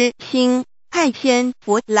天之心，派仙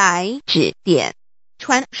佛来指点，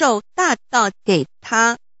传授大道给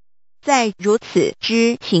他。在如此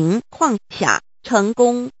之情况下，成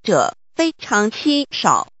功者非常稀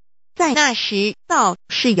少。在那时，道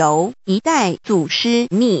是由一代祖师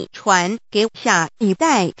秘传给下一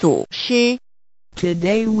代祖师。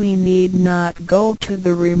Today we need not go to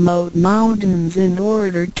the remote mountains in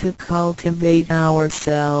order to cultivate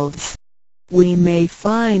ourselves. We may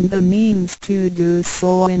find the means to do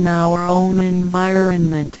so in our own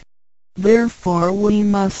environment. Therefore we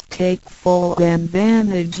must take full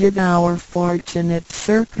advantage of our fortunate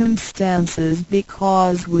circumstances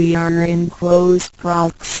because we are in close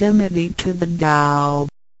proximity to the Tao.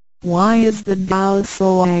 Why is the Tao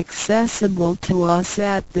so accessible to us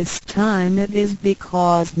at this time? It is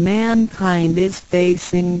because mankind is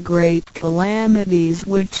facing great calamities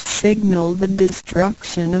which signal the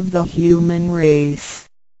destruction of the human race.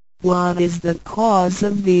 What is the cause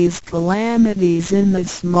of these calamities? In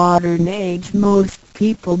this modern age, most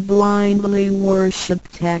people blindly worship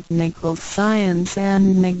technical science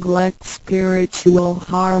and neglect spiritual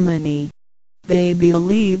harmony. They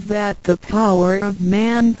believe that the power of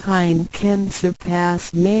mankind can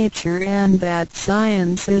surpass nature and that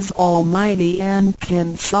science is almighty and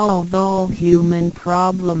can solve all human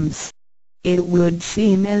problems. It would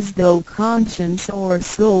seem as though conscience or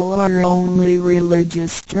soul are only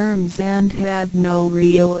religious terms and had no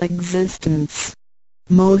real existence.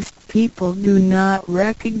 Most people do not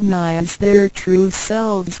recognize their true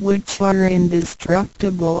selves, which are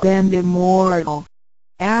indestructible and immortal.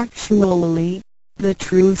 Actually, the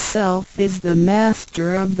true self is the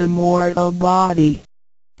master of the mortal body.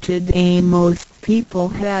 Today most people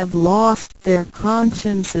have lost their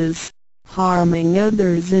consciences, harming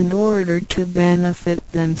others in order to benefit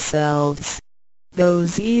themselves.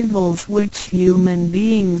 Those evils which human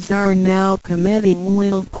beings are now committing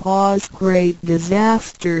will cause great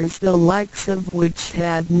disasters, the likes of which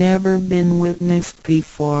had never been witnessed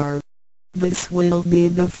before. This will be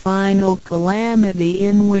the final calamity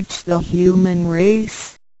in which the human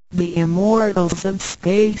race, the immortals of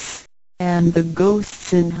space, and the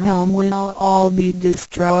ghosts in hell will all be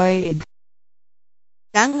destroyed.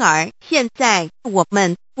 然而现在我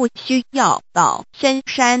们不需要到深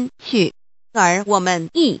山去，而我们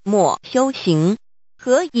亦莫修行。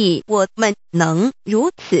何以我们能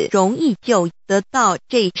如此容易就得到？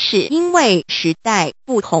这是因为时代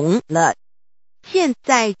不同了。现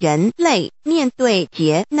在人类面对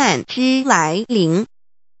劫难之来临，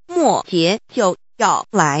末劫就要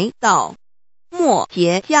来到，末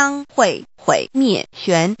劫将会毁灭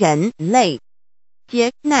全人类。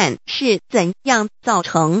劫难是怎样造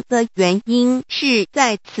成的？原因是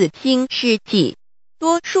在此今世纪，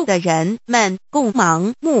多数的人们共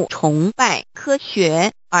盲目崇拜科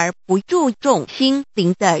学，而不注重心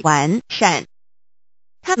灵的完善。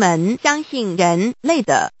他们相信人类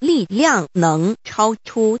的力量能超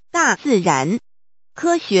出大自然，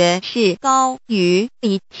科学是高于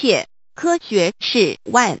一切，科学是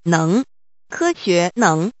万能，科学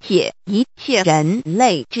能解一切人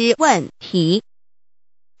类之问题。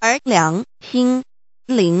而良心、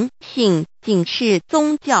灵性仅是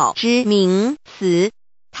宗教之名词，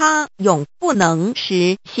它永不能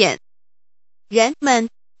实现。人们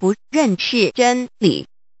不认识真理，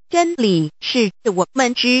真理是我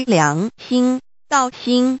们之良心、道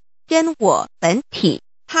心、真我本体，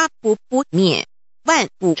它不灭，万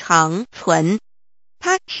古长存，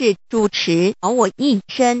它是主持我一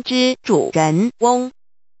生之主人翁。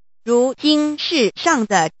如今世上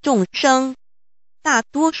的众生，大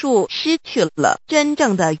多数失去了真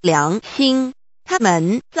正的良心，他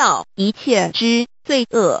们造一切之罪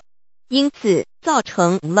恶，因此造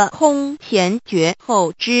成了空前绝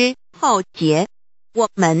后之浩劫，我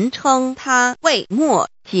们称它为末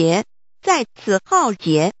劫。在此浩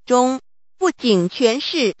劫中，不仅全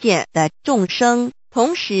世界的众生，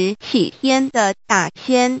同时起天的大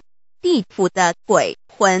仙、地府的鬼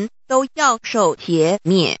魂都要受劫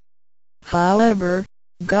灭。However,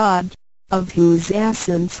 God, of whose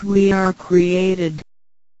essence we are created,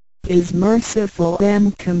 is merciful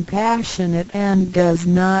and compassionate and does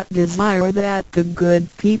not desire that the good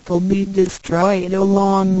people be destroyed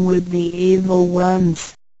along with the evil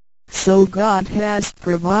ones. So God has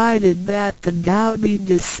provided that the Tao be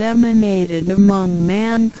disseminated among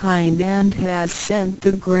mankind and has sent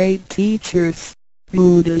the great teachers,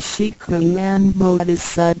 Buddha Shiku and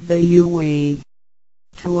Bodhisattva Yui,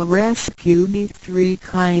 to rescue the three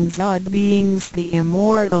kinds of beings, the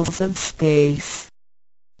immortals of space,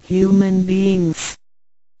 human beings,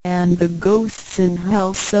 and the ghosts in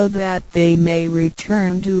hell, so that they may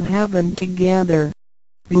return to heaven together.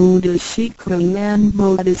 Buddha Shiku and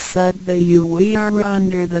Bodhisattva Yui are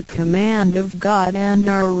under the command of God and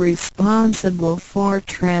are responsible for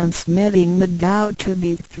transmitting the Tao to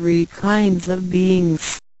the three kinds of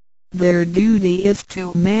beings. Their duty is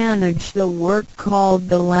to manage the work called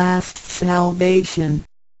the last salvation.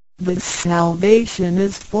 This salvation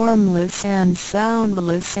is formless and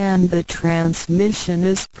soundless, and the transmission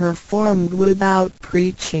is performed without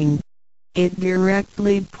preaching. It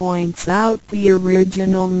directly points out the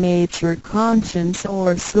original nature, conscience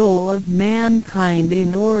or soul of mankind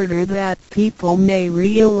in order that people may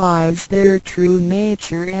realize their true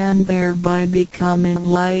nature and thereby become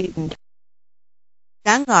enlightened.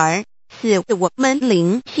 然而，是我们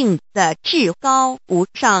灵性的至高无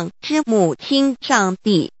上之母亲上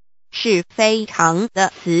帝，是非常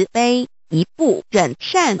的慈悲，一不忍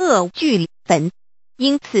善恶俱焚，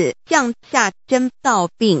因此降下真道，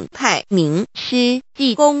并派名师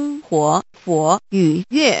济公活佛与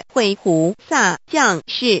月慧菩萨降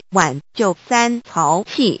世挽救三曹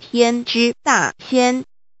弃天之大仙。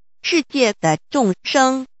世界的众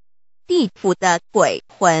生，地府的鬼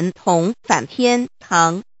魂同返天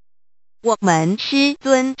堂。我们师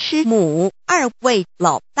尊师母二位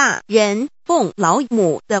老大人奉老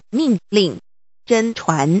母的命令，真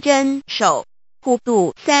传真守，普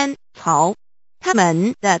渡三曹。他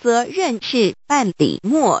们的责任是办理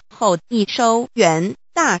末后一收圆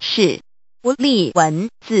大事，不立文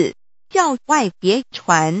字，教外别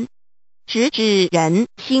传，直指人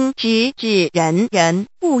心，直指人人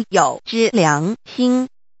固有之良心。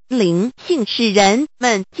灵性使人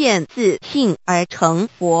们见自性而成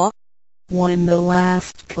佛。When the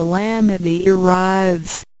last calamity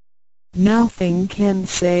arrives, nothing can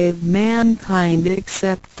save mankind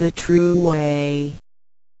except the true way,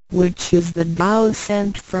 which is the Tao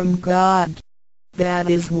sent from God. That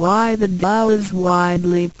is why the Tao is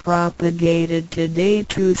widely propagated today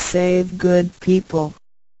to save good people.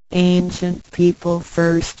 Ancient people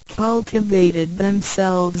first cultivated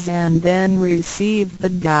themselves and then received the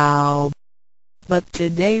Tao. But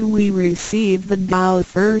today we receive the Tao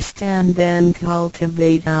first and then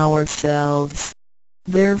cultivate ourselves.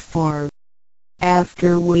 Therefore,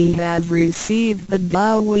 after we have received the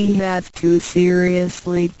Tao, we have to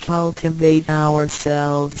seriously cultivate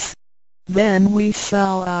ourselves. Then we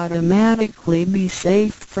shall automatically be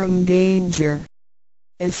safe from danger,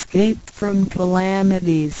 escape from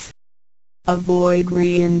calamities, avoid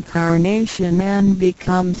reincarnation and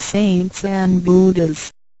become saints and Buddhas.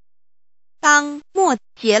 当末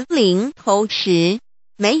劫临头时，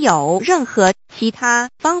没有任何其他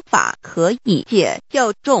方法可以解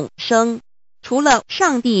救众生，除了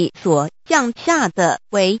上帝所降下的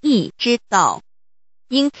唯一之道。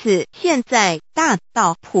因此现在大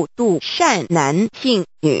道普渡善男信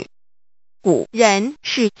女，古人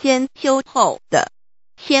是先修后的，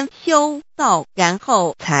先修道然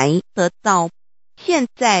后才得道，现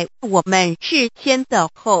在我们是先的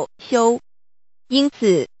后修，因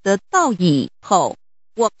此得道以后，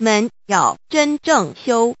我们要真正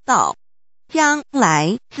修道，将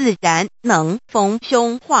来自然能逢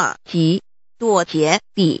凶化吉，躲劫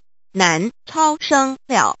避难，超生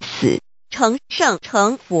了死，成圣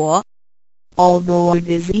成佛。Although it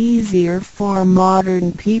is easier for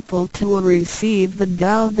modern people to receive the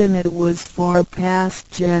Tao than it was for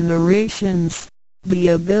past generations, the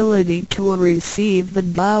ability to receive the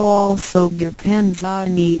Tao also depends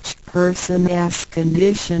on each person's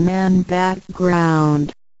condition and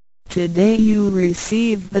background. Today you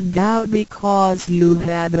receive the Tao because you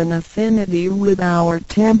had an affinity with our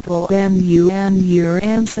temple and you and your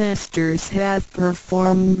ancestors have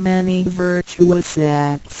performed many virtuous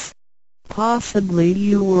acts. Possibly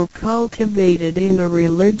you were cultivated in a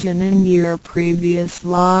religion in your previous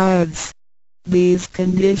lives. These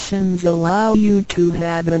conditions allow you to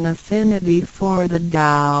have an affinity for the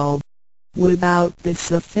Tao. Without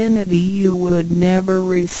this affinity you would never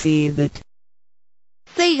receive it.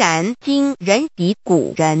 虽然今人比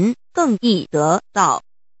古人更易得道，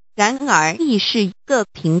然而亦是各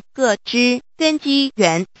凭各知，根基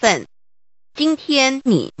缘分。今天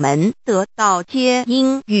你们得道皆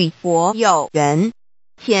因与佛有缘，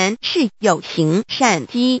前世有行善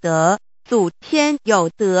积德，祖先有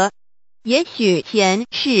德，也许前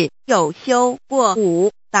世有修过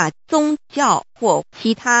武打宗教或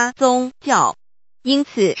其他宗教，因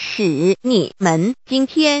此使你们今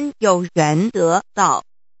天有缘得道，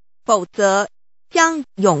否则将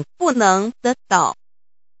永不能得道。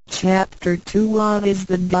 Chapter 2 What is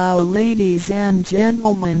the Tao? Ladies and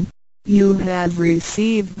gentlemen, you have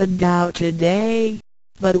received the Tao today,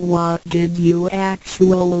 but what did you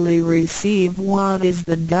actually receive? What is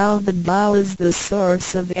the Tao? The Tao is the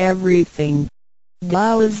source of everything.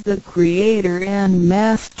 Tao is the creator and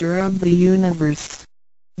master of the universe.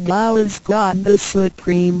 Tao is God, the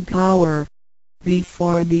supreme power.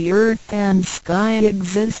 Before the earth and sky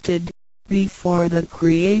existed, before the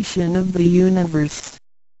creation of the universe,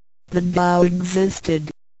 the Tao existed.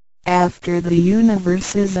 After the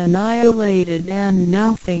universe is annihilated and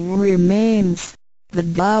nothing remains, the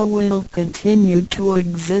Tao will continue to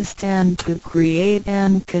exist and to create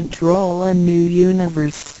and control a new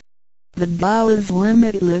universe. The Tao is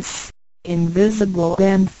limitless, invisible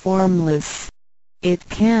and formless. It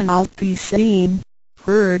cannot be seen,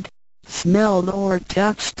 heard, smelled or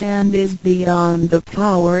touched and is beyond the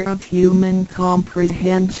power of human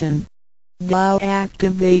comprehension. Tao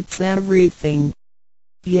activates everything.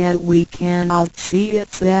 Yet we cannot see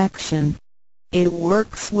its action. It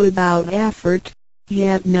works without effort,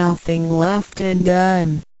 yet nothing left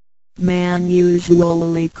undone. Man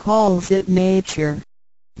usually calls it nature.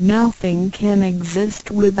 Nothing can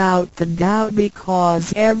exist without the Tao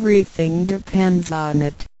because everything depends on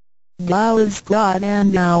it. Tao is God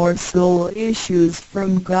and our soul issues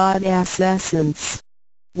from God's essence.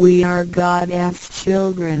 We are God's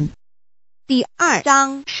children. 第2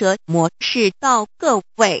章蛇模式道，各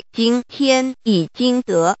位今天已经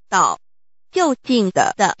得道，究竟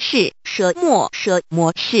的是蛇模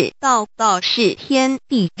式道，道是天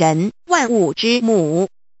地人万物之母，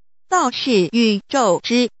道是宇宙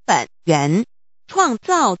之本源，创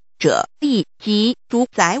造者亦即主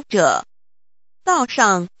宰者。道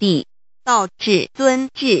上帝，道至尊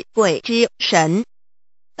至贵之神。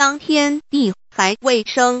当天地还未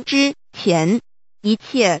生之前，一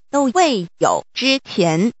切都未有之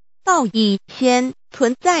前，道已先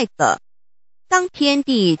存在的。当天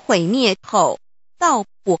地毁灭后，道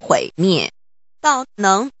不毁灭，道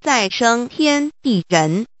能再生天地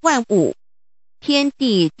人万物。天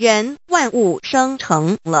地人万物生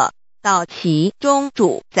成了，道其中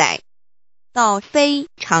主宰。道非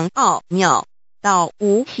常奥妙，道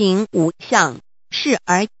无形无相，视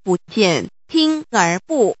而不见，听而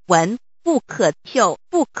不闻，不可嗅，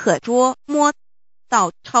不可捉摸。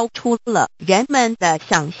道超出了人们的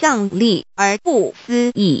想象力而不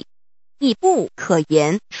思议，亦不可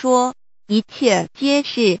言说，一切皆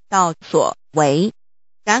是道所为。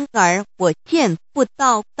然而我见不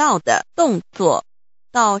到道的动作，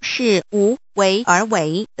道是无为而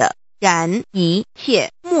为的，然一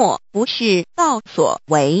切莫不是道所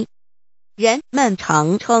为。人们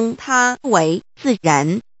常称它为自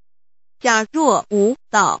然。假若无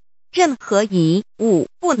道，任何一物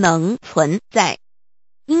不能存在，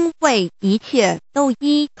因为一切都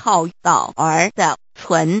依靠道而的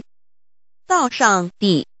存。道上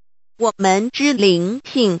帝，我们之灵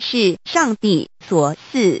性是上帝所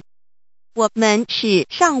赐，我们是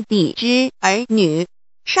上帝之儿女，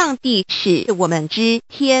上帝是我们之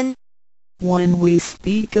天。When we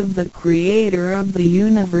speak of the creator of the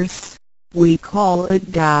universe, we call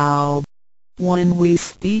it Tao. When we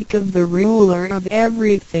speak of the ruler of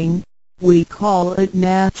everything, we call it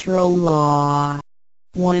natural law.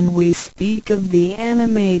 When we speak of the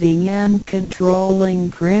animating and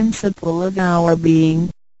controlling principle of our being,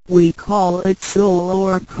 we call it soul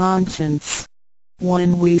or conscience.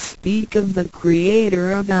 When we speak of the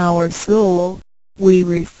creator of our soul, we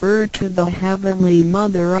refer to the Heavenly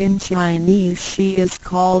Mother. In Chinese she is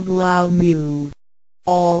called Lao Mu.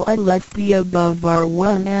 All of the above are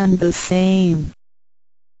one and the same.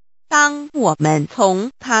 当我们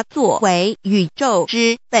从它作为宇宙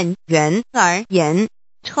之本源而言，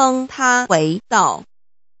称它为道；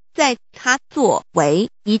在它作为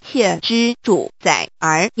一切之主宰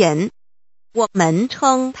而言，我们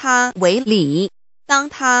称它为理。当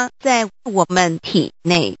它在我们体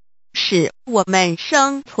内，使我们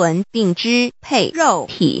生存并支配肉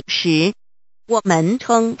体时，我们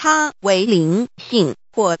称它为灵性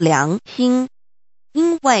或良心，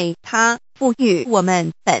因为它赋予我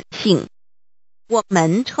们本性。我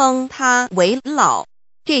们称它为老，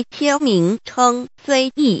这些名称虽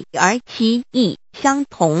异而其意相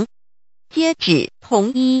同，皆指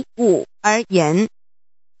同一物而言。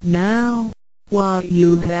Now, what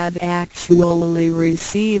you have actually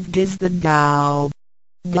received is the Tao.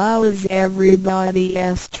 Tao is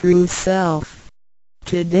everybody's true self.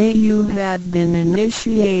 Today you have been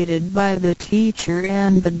initiated by the teacher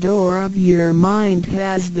and the door of your mind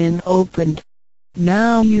has been opened.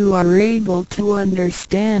 Now you are able to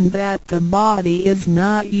understand that the body is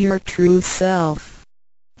not your true self.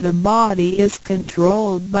 The body is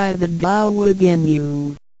controlled by the Tao within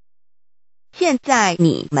you. 现在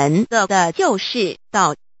你们得的就是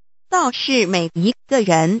道，道是每一个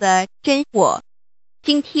人的真我。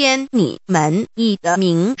今天你们已得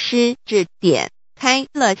名师指点，开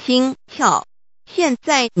了心窍。现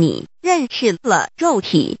在你认识了肉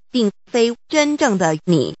体并非真正的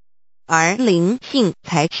你，而灵性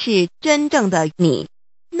才是真正的你，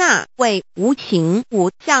那位无形无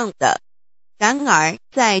相的。然而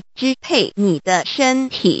在支配你的身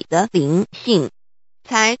体的灵性，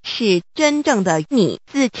才是真正的你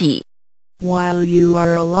自己。While you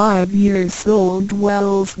are alive, your soul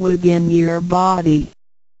dwells within your body.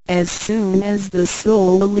 As soon as the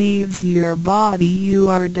soul leaves your body, you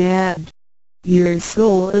are dead. Your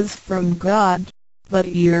soul is from God, but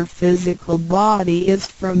your physical body is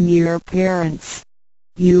from your parents.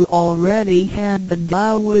 You already had the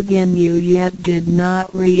Tao within you yet did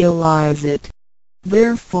not realize it.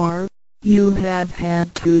 Therefore, you have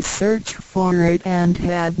had to search for it and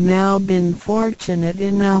had now been fortunate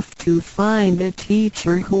enough to find a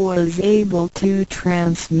teacher who was able to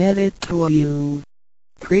transmit it to you.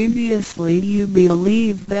 Previously you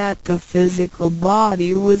believed that the physical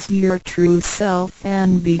body was your true self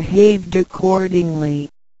and behaved accordingly.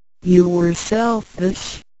 You were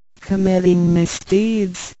selfish, committing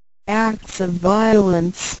misdeeds, acts of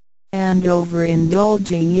violence, and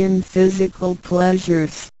overindulging in physical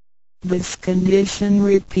pleasures. This condition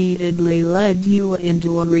repeatedly led you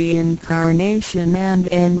into a reincarnation and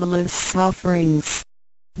endless sufferings.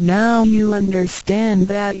 Now you understand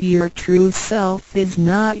that your true self is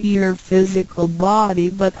not your physical body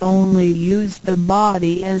but only use the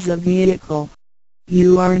body as a vehicle.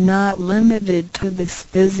 You are not limited to this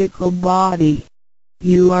physical body.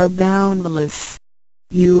 You are boundless.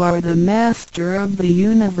 You are the master of the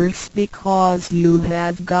universe because you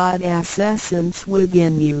have God's essence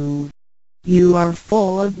within you. You are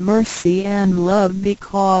full of mercy and love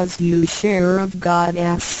because you share of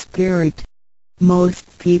God's spirit. Most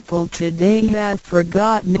people today have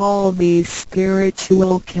forgotten all these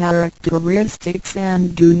spiritual characteristics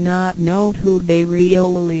and do not know who they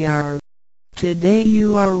really are. Today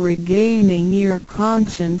you are regaining your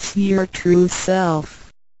conscience, your true self.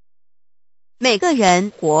 每个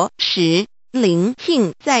人活时，灵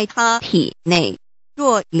性在他体内，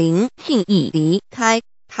若灵性已离开，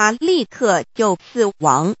他立刻就死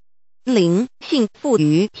亡。灵性附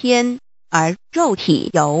于天，而肉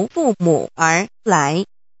体由父母而来。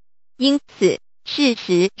因此，事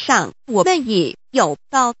实上我们已有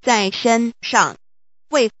道在身上，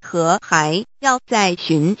为何还要再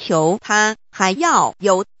寻求它？还要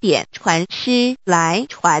有点传师来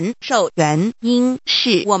传授，原因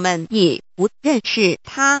是我们已不认识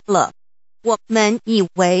它了。我们以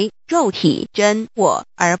为肉体真我，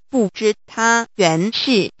而不知它原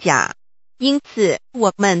是假，因此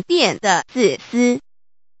我们变得自私，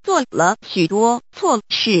做了许多错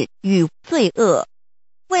事与罪恶。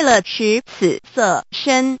为了使此色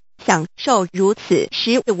身享受如此，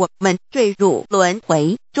使我们坠入轮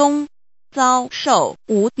回中，遭受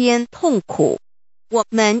无边痛苦。我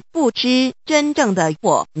们不知真正的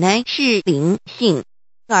我乃是灵性，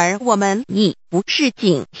而我们已不是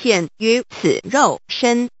仅限于此肉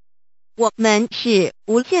身。我们是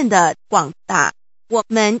无限的广大，我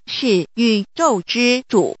们是宇宙之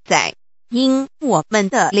主宰，因我们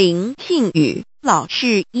的灵性与老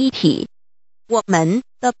是一体。我们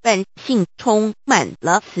的本性充满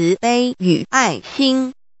了慈悲与爱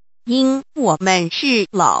心，因我们是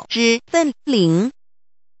老之分灵。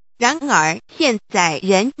然而现在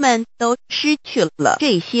人们都失去了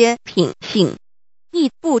这些品性，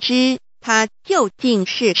亦不知他究竟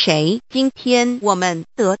是谁。今天我们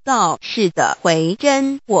得到是的回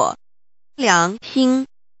真我良心。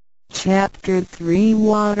 Chapter 3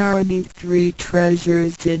 What are the three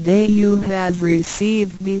treasures? Today you have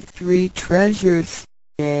received the three treasures.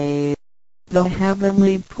 A. The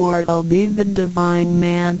heavenly portal. B. The divine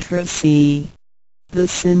mantra. C. The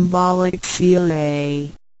symbolic seal.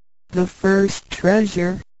 A. The first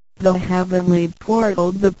treasure, the heavenly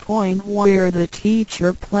portal. The point where the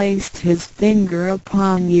teacher placed his finger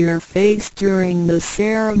upon your face during the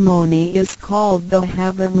ceremony is called the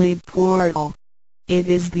heavenly portal. It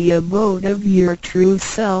is the abode of your true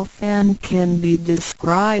self and can be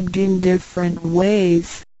described in different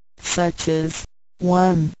ways, such as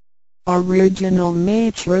 1. Original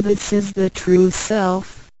nature. This is the true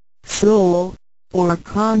self, soul, or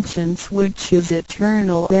conscience which is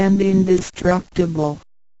eternal and indestructible.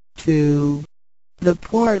 2. The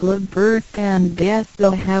portal of birth and death.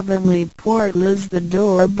 The heavenly portal is the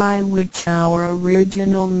door by which our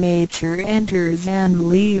original nature enters and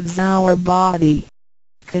leaves our body.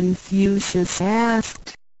 Confucius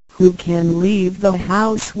asked, "Who can leave the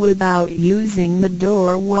house without using the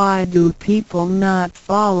door? Why do people not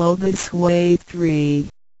follow this way?" 3.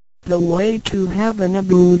 The way to heaven. A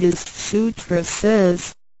Buddhist sutra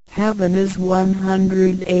says, heaven is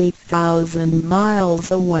 108,000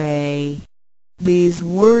 miles away. These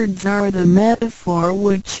words are the metaphor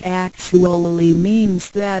which actually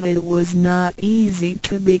means that it was not easy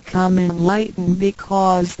to become enlightened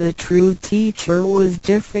because the true teacher was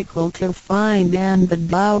difficult to find and the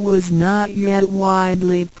Tao was not yet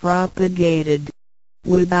widely propagated.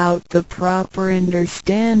 Without the proper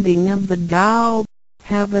understanding of the Tao,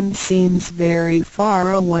 heaven seems very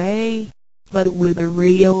far away, but with a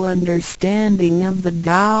real understanding of the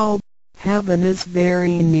Tao, heaven is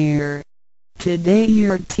very near. Today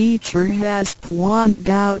your teacher has pointed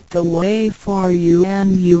out the way for you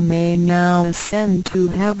and you may now ascend to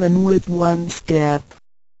heaven with one step.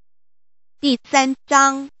 第3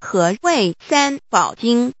章，何谓三宝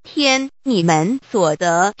经天？你们所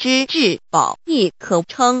得之至宝，亦可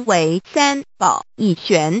称为三宝：一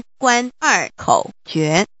玄关，二口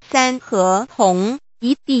诀，三合同。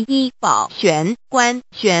一第一宝玄关，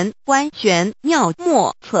玄关玄妙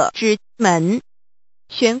莫测之门。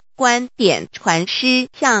玄关点传师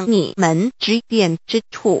向你们指点之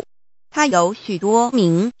处，它有许多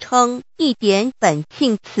名称，一点本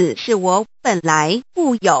性，此是我本来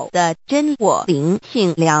固有的真我灵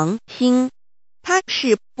性良心，它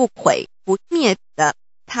是不毁不灭的，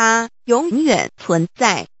它永远存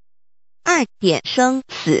在。二点生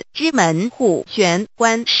死之门户，玄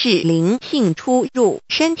关是灵性出入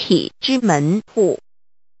身体之门户。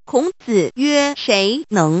孔子曰：谁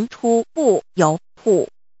能出不由户？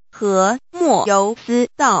何莫由斯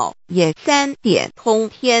道也。三点通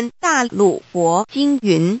天大陆佛经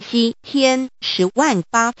云：西天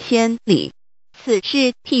108000里，此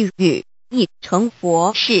是譬喻，亦成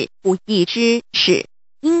佛是不易之事，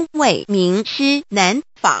因为名师难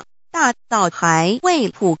访，大道还未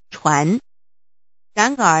普传。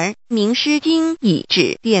然而名师经已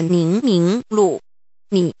指点明路，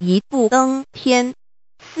你一步登天。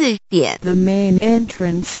4点 The main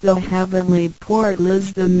entrance. The heavenly portal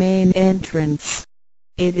is the main entrance.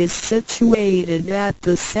 It is situated at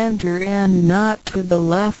the center and not to the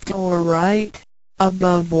left or right,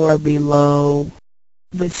 above or below.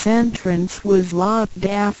 This entrance was locked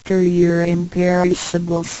after your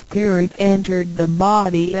imperishable spirit entered the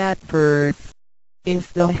body at birth.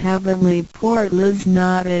 If the heavenly portal is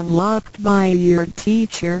not unlocked by your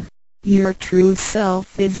teacher, your true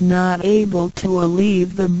self is not able to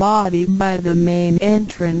leave the body by the main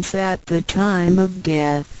entrance at the time of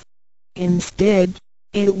death. Instead,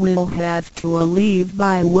 it will have to leave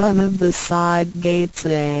by one of the side gates: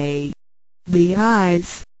 A. The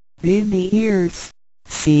eyes, B. The ears,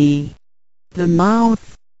 C. The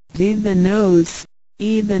mouth, D. The nose,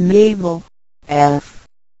 E. The navel, F.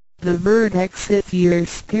 The vertex. If your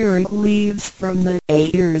spirit leaves from the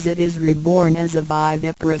ears, it is reborn as a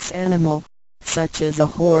viviparous animal, such as a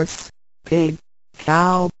horse, pig,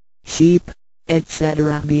 cow, sheep,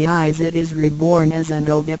 etc. B. Eyes, it is reborn as an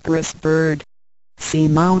oviparous bird. C.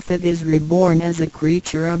 Mouth, it is reborn as a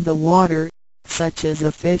creature of the water, such as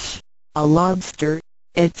a fish, a lobster,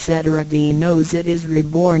 etc. D. Nose, it is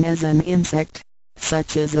reborn as an insect,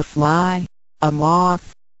 such as a fly, a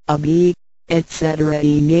moth, a bee, etc.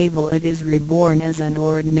 E. Navel, it is reborn as an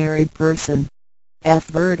ordinary person. F.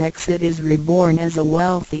 Vertex, it is reborn as a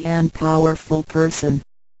wealthy and powerful person.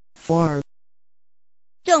 4.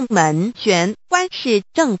 正门玄关是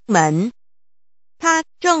正门，它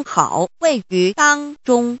正好位于当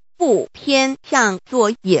中，不偏向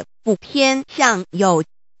左也不偏向右，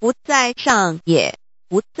不在上也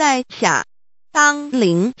不在下。当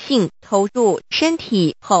灵性投入身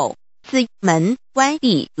体后，此门关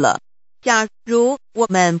闭了。假如我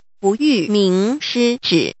们不欲名师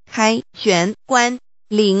指开玄关，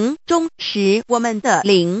临终时我们的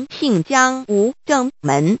灵性将无正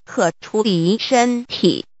门可出离身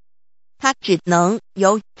体，它只能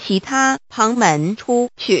由其他旁门出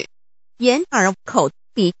去，眼耳口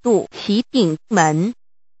鼻肚其顶门。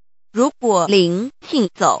如果灵性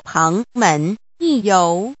走旁门，亦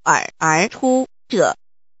由耳而出者，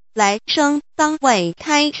来生当为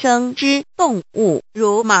胎生之动物，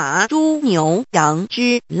如马、猪、牛、羊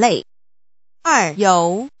之类；二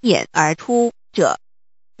由眼而出者，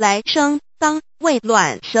来生当为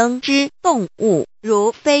卵生之动物，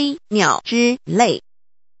如飞鸟之类；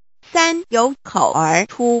三由口而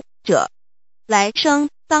出者，来生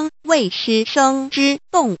当为湿生之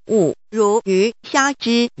动物，如鱼虾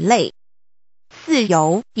之类；四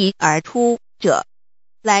由鼻而出者，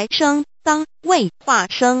来生当为化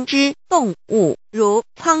生之动物，如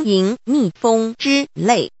苍蝇、蜜蜂之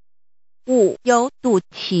类；五由肚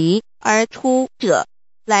脐而出者，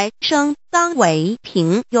来生当为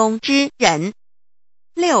平庸之人；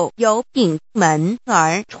六由顶门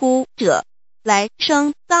而出者，来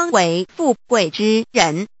生当为富贵之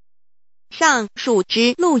人。上述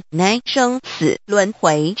之路乃生死轮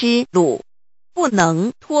回之路，不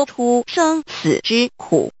能脱出生死之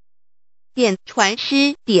苦。点传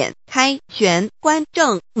师点开玄关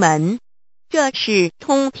正门，这是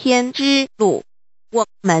通天之路，我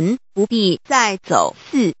们不必再走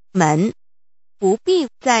四门，不必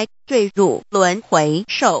再坠入轮回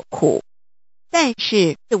受苦。但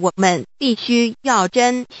是我们必须要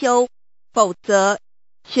真修，否则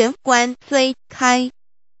玄关虽开，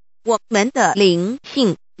我们的灵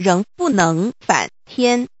性仍不能返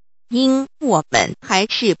天，因我们还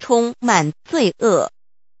是充满罪恶。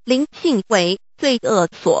灵性为罪恶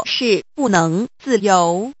所是不能自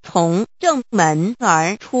由从正门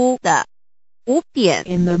而出的。5点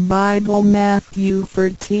In the Bible, Matthew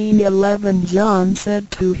 13:11, John said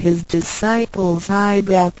to his disciples, I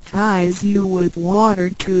baptize you with water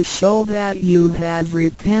to show that you have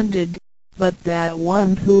repented, but that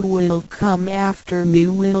one who will come after me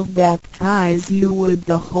will baptize you with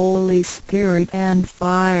the Holy Spirit and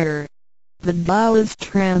fire. The Tao is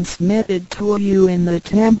transmitted to you in the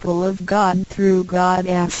temple of God through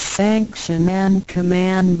God's sanction and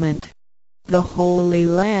commandment. The holy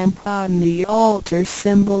lamp on the altar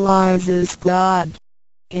symbolizes God.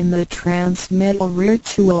 In the transmittal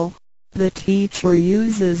ritual, the teacher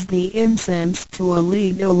uses the incense to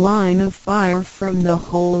lead a line of fire from the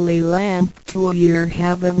holy lamp to your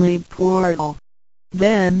heavenly portal.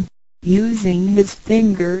 Then, using his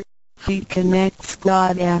finger, he connects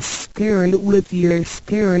God's spirit with your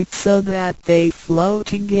spirit so that they flow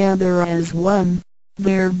together as one,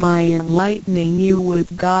 thereby enlightening you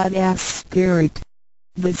with God's spirit.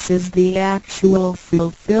 This is the actual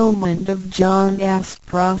fulfillment of John's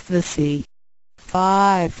prophecy.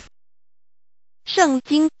 5. 圣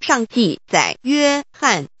经上记载，约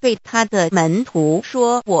翰对他的门徒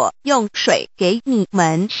说，我用水给你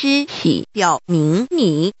们施洗，表明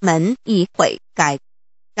你们已悔改。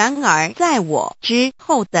然而在我之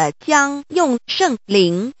后的将用圣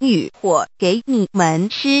灵与火给你们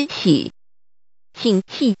施洗。请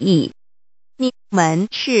记忆，你们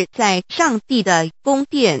是在上帝的宫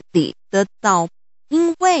殿里得到，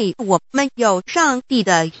因为我们有上帝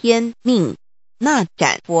的天命。那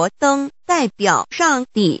盏佛灯代表上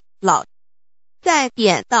帝老。在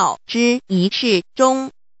点道之仪式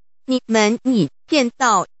中，你们已见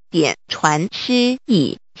到点传师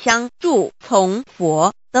以香柱从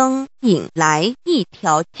佛灯引来一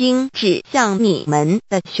条经指向你们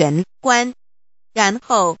的玄关，然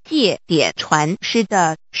后借点传师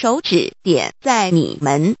的手指点在你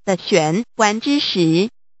们的玄关之时，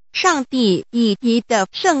上帝以一的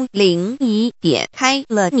圣灵已点开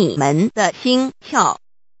了你们的心窍，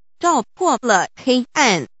照破了黑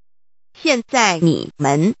暗。现在你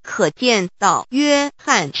们可见到约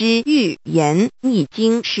翰之预言已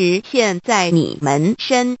经实现在你们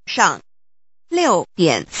身上。6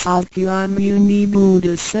点 Sakyamuni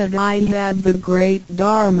Buddha said, I have the great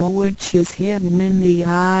Dharma which is hidden in the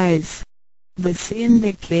eyes. This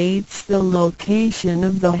indicates the location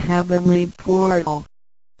of the heavenly portal.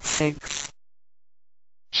 6.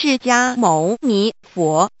 释迦牟尼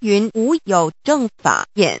佛云无有正法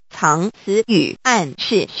掩藏此语，暗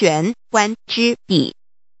示玄关之地。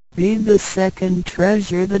Be the second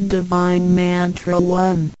treasure, the divine mantra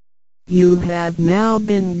 1. You have now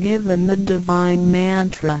been given the divine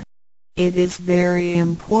mantra. It is very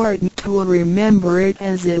important to remember it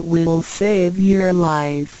as it will save your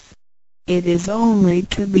life. It is only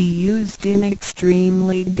to be used in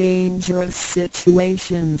extremely dangerous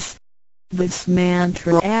situations. This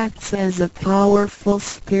mantra acts as a powerful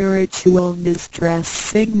spiritual distress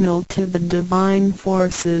signal to the divine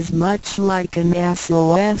forces, much like an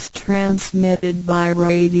SOS transmitted by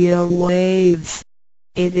radio waves.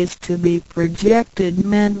 It is to be projected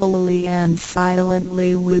mentally and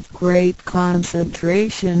silently with great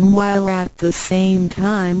concentration, while at the same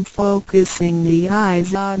time focusing the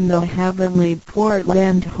eyes on the heavenly portal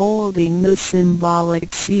and holding the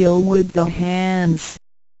symbolic seal with the hands.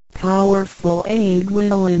 Powerful aid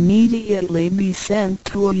will immediately be sent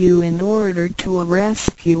to you in order to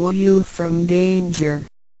rescue you from danger.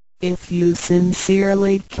 If you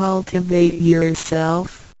sincerely cultivate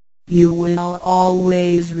yourself, you will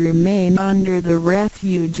always remain under the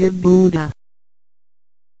refuge of Buddha.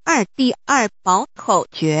 第二宝口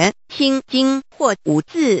诀心经或无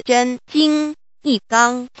字真经，一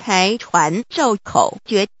刚才传授口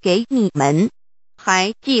诀给你们。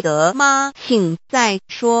还记得吗？请再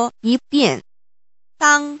说一遍。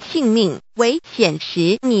当性命危险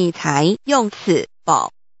时，你才用此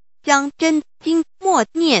宝，将真经默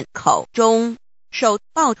念口中，手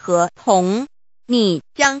抱合同，你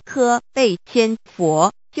将可被仙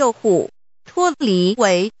佛救护，脱离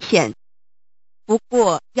危险。不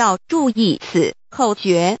过要注意，此口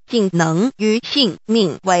诀仅能于性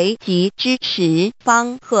命危急之时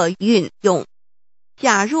方可运用。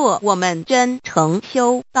假若我们真诚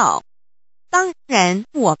修道，当然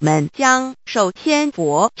我们将受天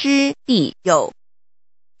佛之庇佑。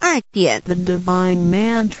2点 The divine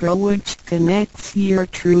mantra which connects your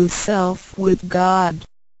true self with God.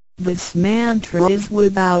 This mantra is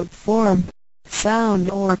without form, sound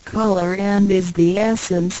or color and is the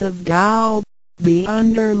essence of Tao, the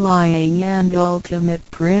underlying and ultimate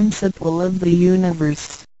principle of the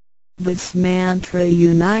universe. This mantra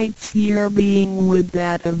unites your being with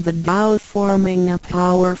that of the Tao, forming a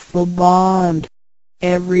powerful bond.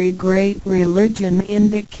 Every great religion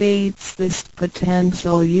indicates this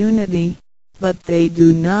potential unity, but they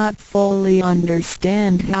do not fully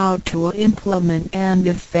understand how to implement and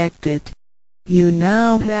effect it. You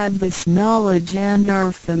now have this knowledge and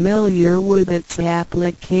are familiar with its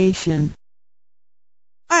application.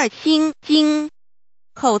 2心经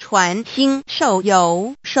口传心授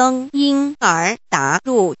由声音而达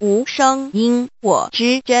入无声因果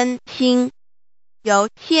之真心，由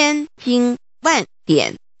千经万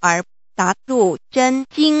典而达入真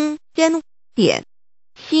经真典。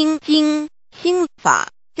心经心法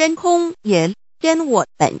真空也，真我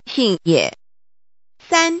本性也。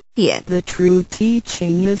3点 The true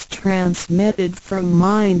teaching is transmitted from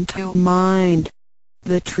mind to mind.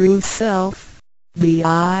 The true self, the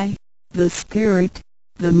I, the spirit,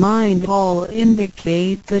 the mind all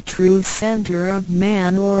indicate the true center of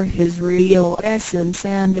man or his real essence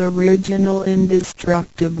and original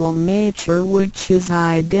indestructible nature, which is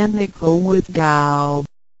identical with Tao.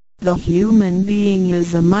 The human being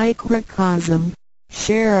is a microcosm,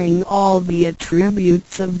 sharing all the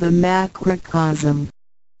attributes of the macrocosm.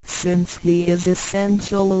 Since he is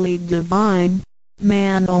essentially divine,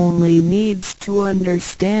 man only needs to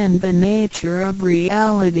understand the nature of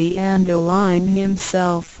reality and align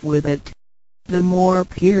himself with it. The more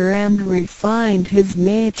pure and refined his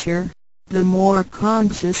nature, the more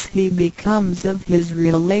conscious he becomes of his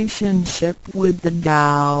relationship with the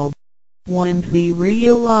Tao. When he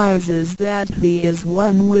realizes that he is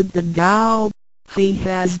one with the Tao, he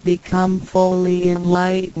has become fully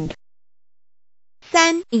enlightened.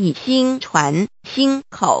 3以心传心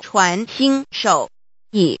口传心手，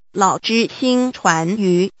以老之心传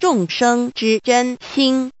于众生之真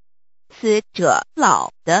心，此者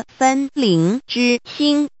老的分灵之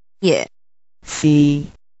心也。C.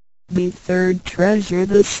 The third treasure,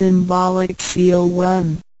 the symbolic seal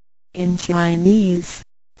 1. In Chinese,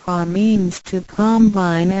 fa means to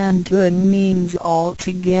combine and dun means all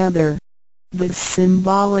together. The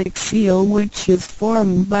symbolic seal, which is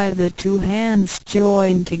formed by the two hands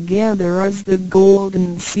joined together, is the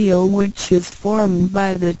golden seal, which is formed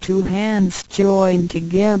by the two hands joined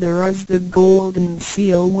together, is the golden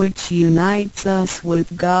seal which unites us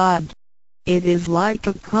with God. It is like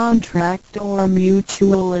a contract or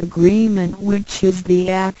mutual agreement, which is the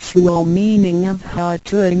actual meaning of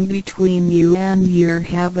Hatun between you and your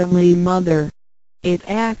Heavenly Mother. It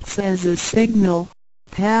acts as a signal,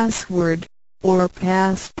 password, or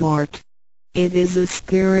passport. It is a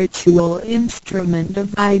spiritual instrument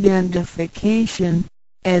of identification,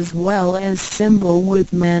 as well as symbol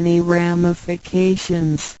with many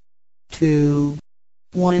ramifications. 2.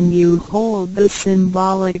 When you hold the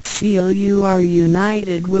symbolic seal, you are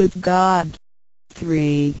united with God.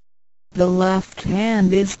 3. The left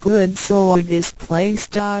hand is good, so it is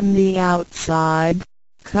placed on the outside,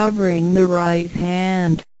 covering the right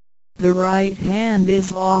hand. The right hand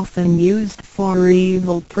is often used for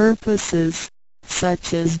evil purposes,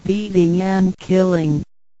 such as beating and killing.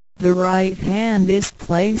 The right hand is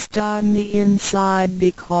placed on the inside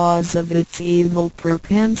because of its evil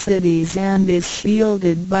propensities and is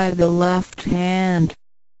shielded by the left hand.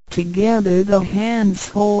 Together the hands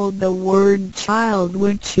hold the word child,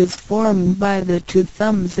 which is formed by the two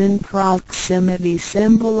thumbs in proximity,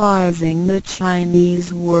 symbolizing the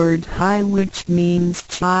Chinese word hai, which means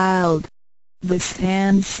child. This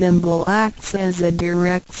hand symbol acts as a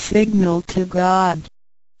direct signal to God.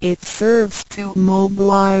 It serves to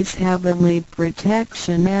mobilize heavenly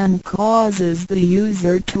protection and causes the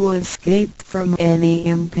user to escape from any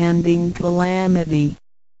impending calamity.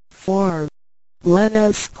 4. Let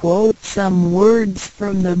us quote some words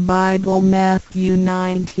from the Bible. Matthew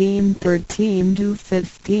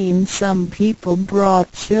 19:13-15. Some people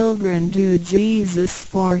brought children to Jesus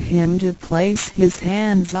for him to place his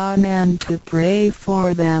hands on and to pray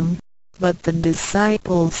for them, but the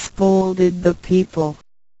disciples scolded the people.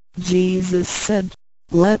 Jesus said,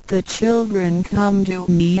 "Let the children come to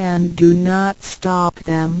me and do not stop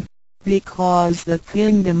them, because the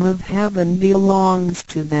kingdom of heaven belongs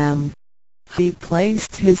to them." He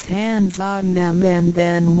placed his hands on them and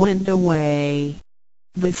then went away.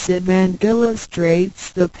 This event illustrates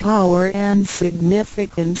the power and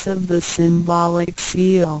significance of the symbolic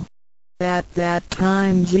seal. At that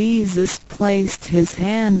time Jesus placed his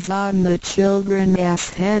hands on the children's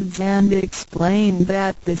heads and explained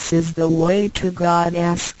that this is the way to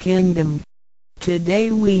God's kingdom.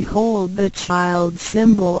 Today we hold the child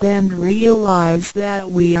symbol and realize that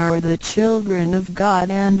we are the children of God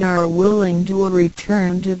and are willing to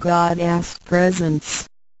return to God's presence.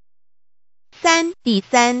 3. 第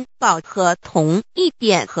三宝和同一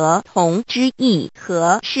点和同之意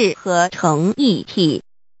和是合成一体，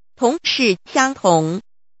同是相同，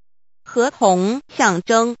和同象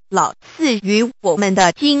征老赐予我们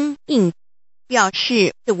的经印，表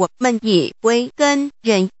示我们以归根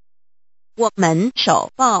认。我们守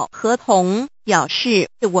抱合同，表示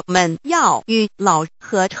我们要与老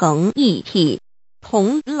合成一体，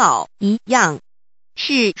同老一样，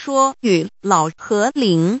是说与老和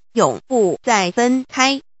灵永不再分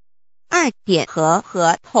开。2点和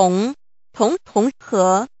合同，同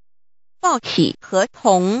和，抱起合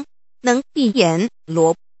同，能闭眼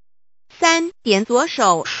罗。3点左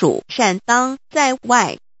手属善当在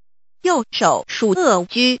外，右手属恶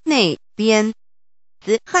居内边。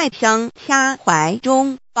子亥相掐怀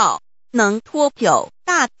中抱，能脱九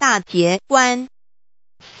大劫关。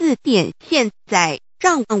4点现在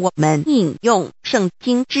让我们引用圣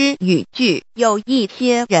经之语句，有一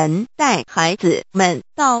些人带孩子们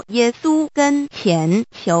到耶稣跟前，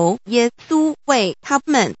求耶稣为他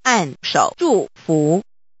们按手祝福，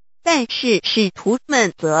但是使徒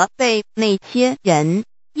们责备那些人。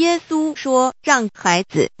耶稣说，让孩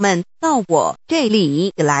子们到我这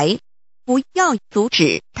里来，不要阻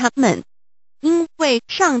止他们，因为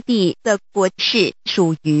上帝的国是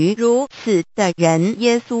属于如此的人。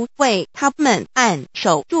耶稣为他们按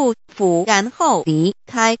手祝福，然后离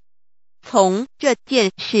开。从这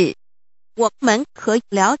件事，我们可以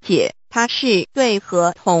了解，它是对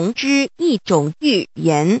合同之一种预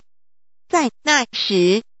言。在那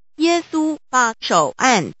时，耶稣把手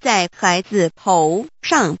按在孩子头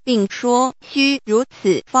上，并说，须如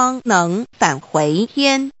此方能返回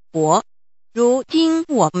天国。如今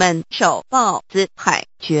我们守抱子海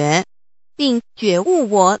觉，并觉悟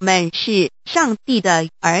我们是上帝的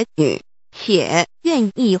儿女，且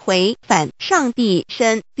愿意回返上帝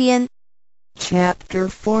身边。Chapter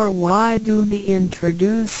 4. Why do the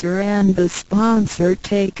introducer and the sponsor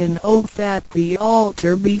take an oath at the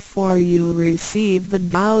altar before you receive the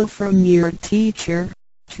Tao from your teacher?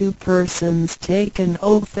 two persons take an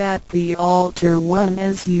oath at the altar, one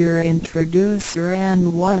as your introducer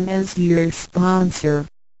and one as your sponsor.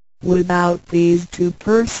 Without these two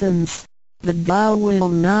persons, the Tao will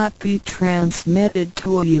not be transmitted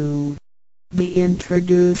to you. The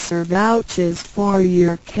introducer vouches for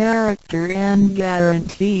your character and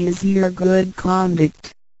guarantees your good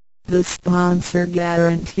conduct. The sponsor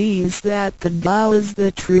guarantees that the Tao is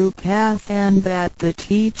the true path and that the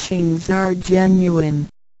teachings are genuine.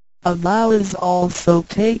 A vow is also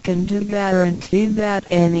taken to guarantee that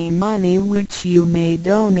any money which you may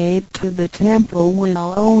donate to the temple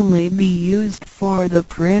will only be used for the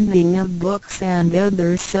printing of books and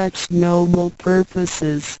other such noble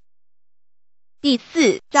purposes. 第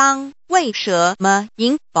4章，为什么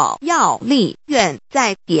引宝要立愿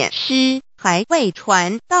在典师还未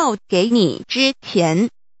传道给你之前，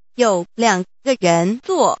有2个人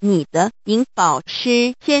做你的引宝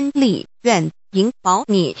师，先立愿引保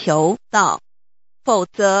你求道，否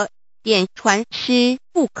则典传师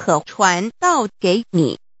不可传道给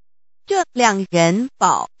你。这2人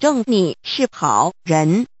保证你是好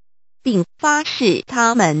人，并发誓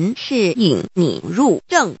他们是引你入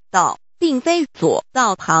正道，并非左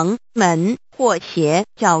道旁门或邪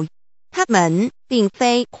教，他们并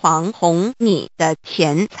非狂哄你的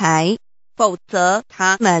钱财，否则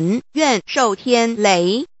他们愿受天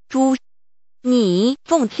雷诛。你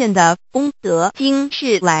奉献的功德金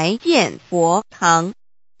是来建佛堂，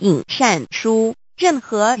引善书，任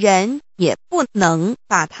何人也不能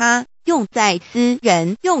把它用在私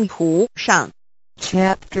人用途上。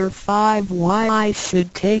Chapter 5 Why I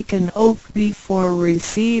should take an oath before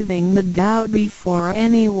receiving the Tao. Before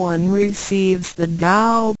anyone receives the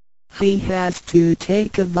Tao, he has to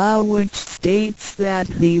take a vow which states that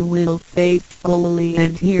he will faithfully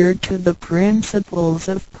adhere to the principles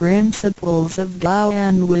of Tao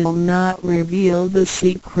and will not reveal the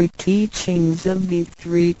secret teachings of the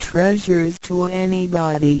Three Treasures to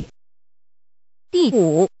anybody. 第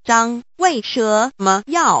5章，为什么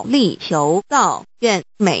要立求道愿？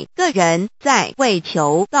每个人在为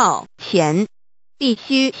求道前，必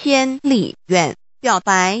须先立愿，表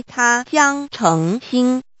白他将诚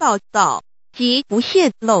心报道及不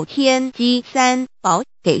泄露天机三宝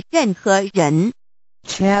给任何人。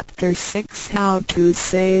Chapter 6 How to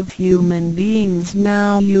Save Human Beings.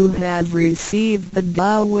 Now you have received the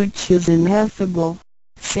Tao, which is ineffable,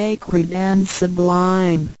 sacred and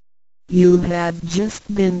sublime. You have just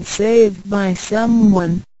been saved by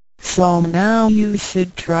someone, so now you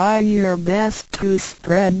should try your best to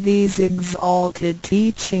spread these exalted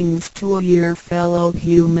teachings to your fellow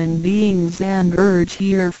human beings and urge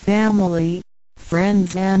your family,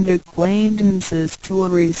 friends and acquaintances to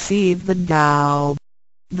receive the Tao.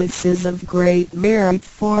 This is of great merit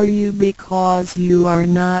for you because you are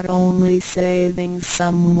not only saving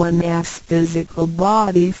someone's physical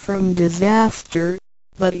body from disaster,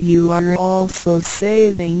 but you are also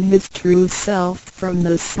saving his true self from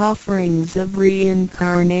the sufferings of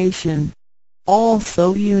reincarnation.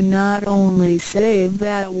 Also, you not only save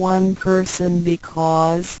that one person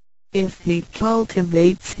because, if he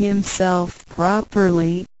cultivates himself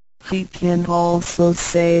properly, he can also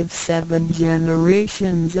save 7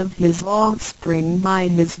 generations of his offspring by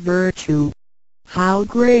his virtue. How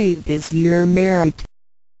great is your merit!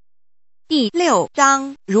 第6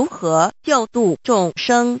章，如何救度众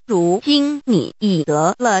生？如今你已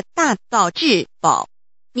得了大道至宝，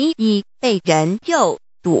你已被人救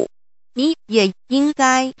度，你也应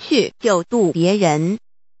该去救度别人。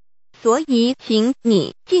所以请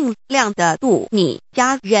你尽量的度你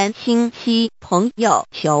家人、亲戚、朋友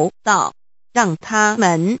求道，让他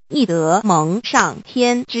们亦得蒙上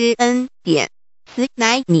天之恩典，此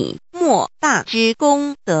乃你莫大之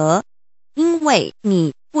功德。因为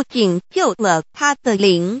你不仅救了他的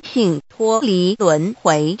灵性脱离轮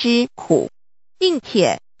回之苦，并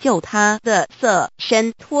且救他的色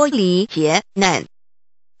身脱离劫难，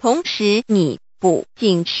同时你不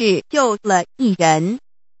仅是救了一人，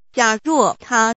假若他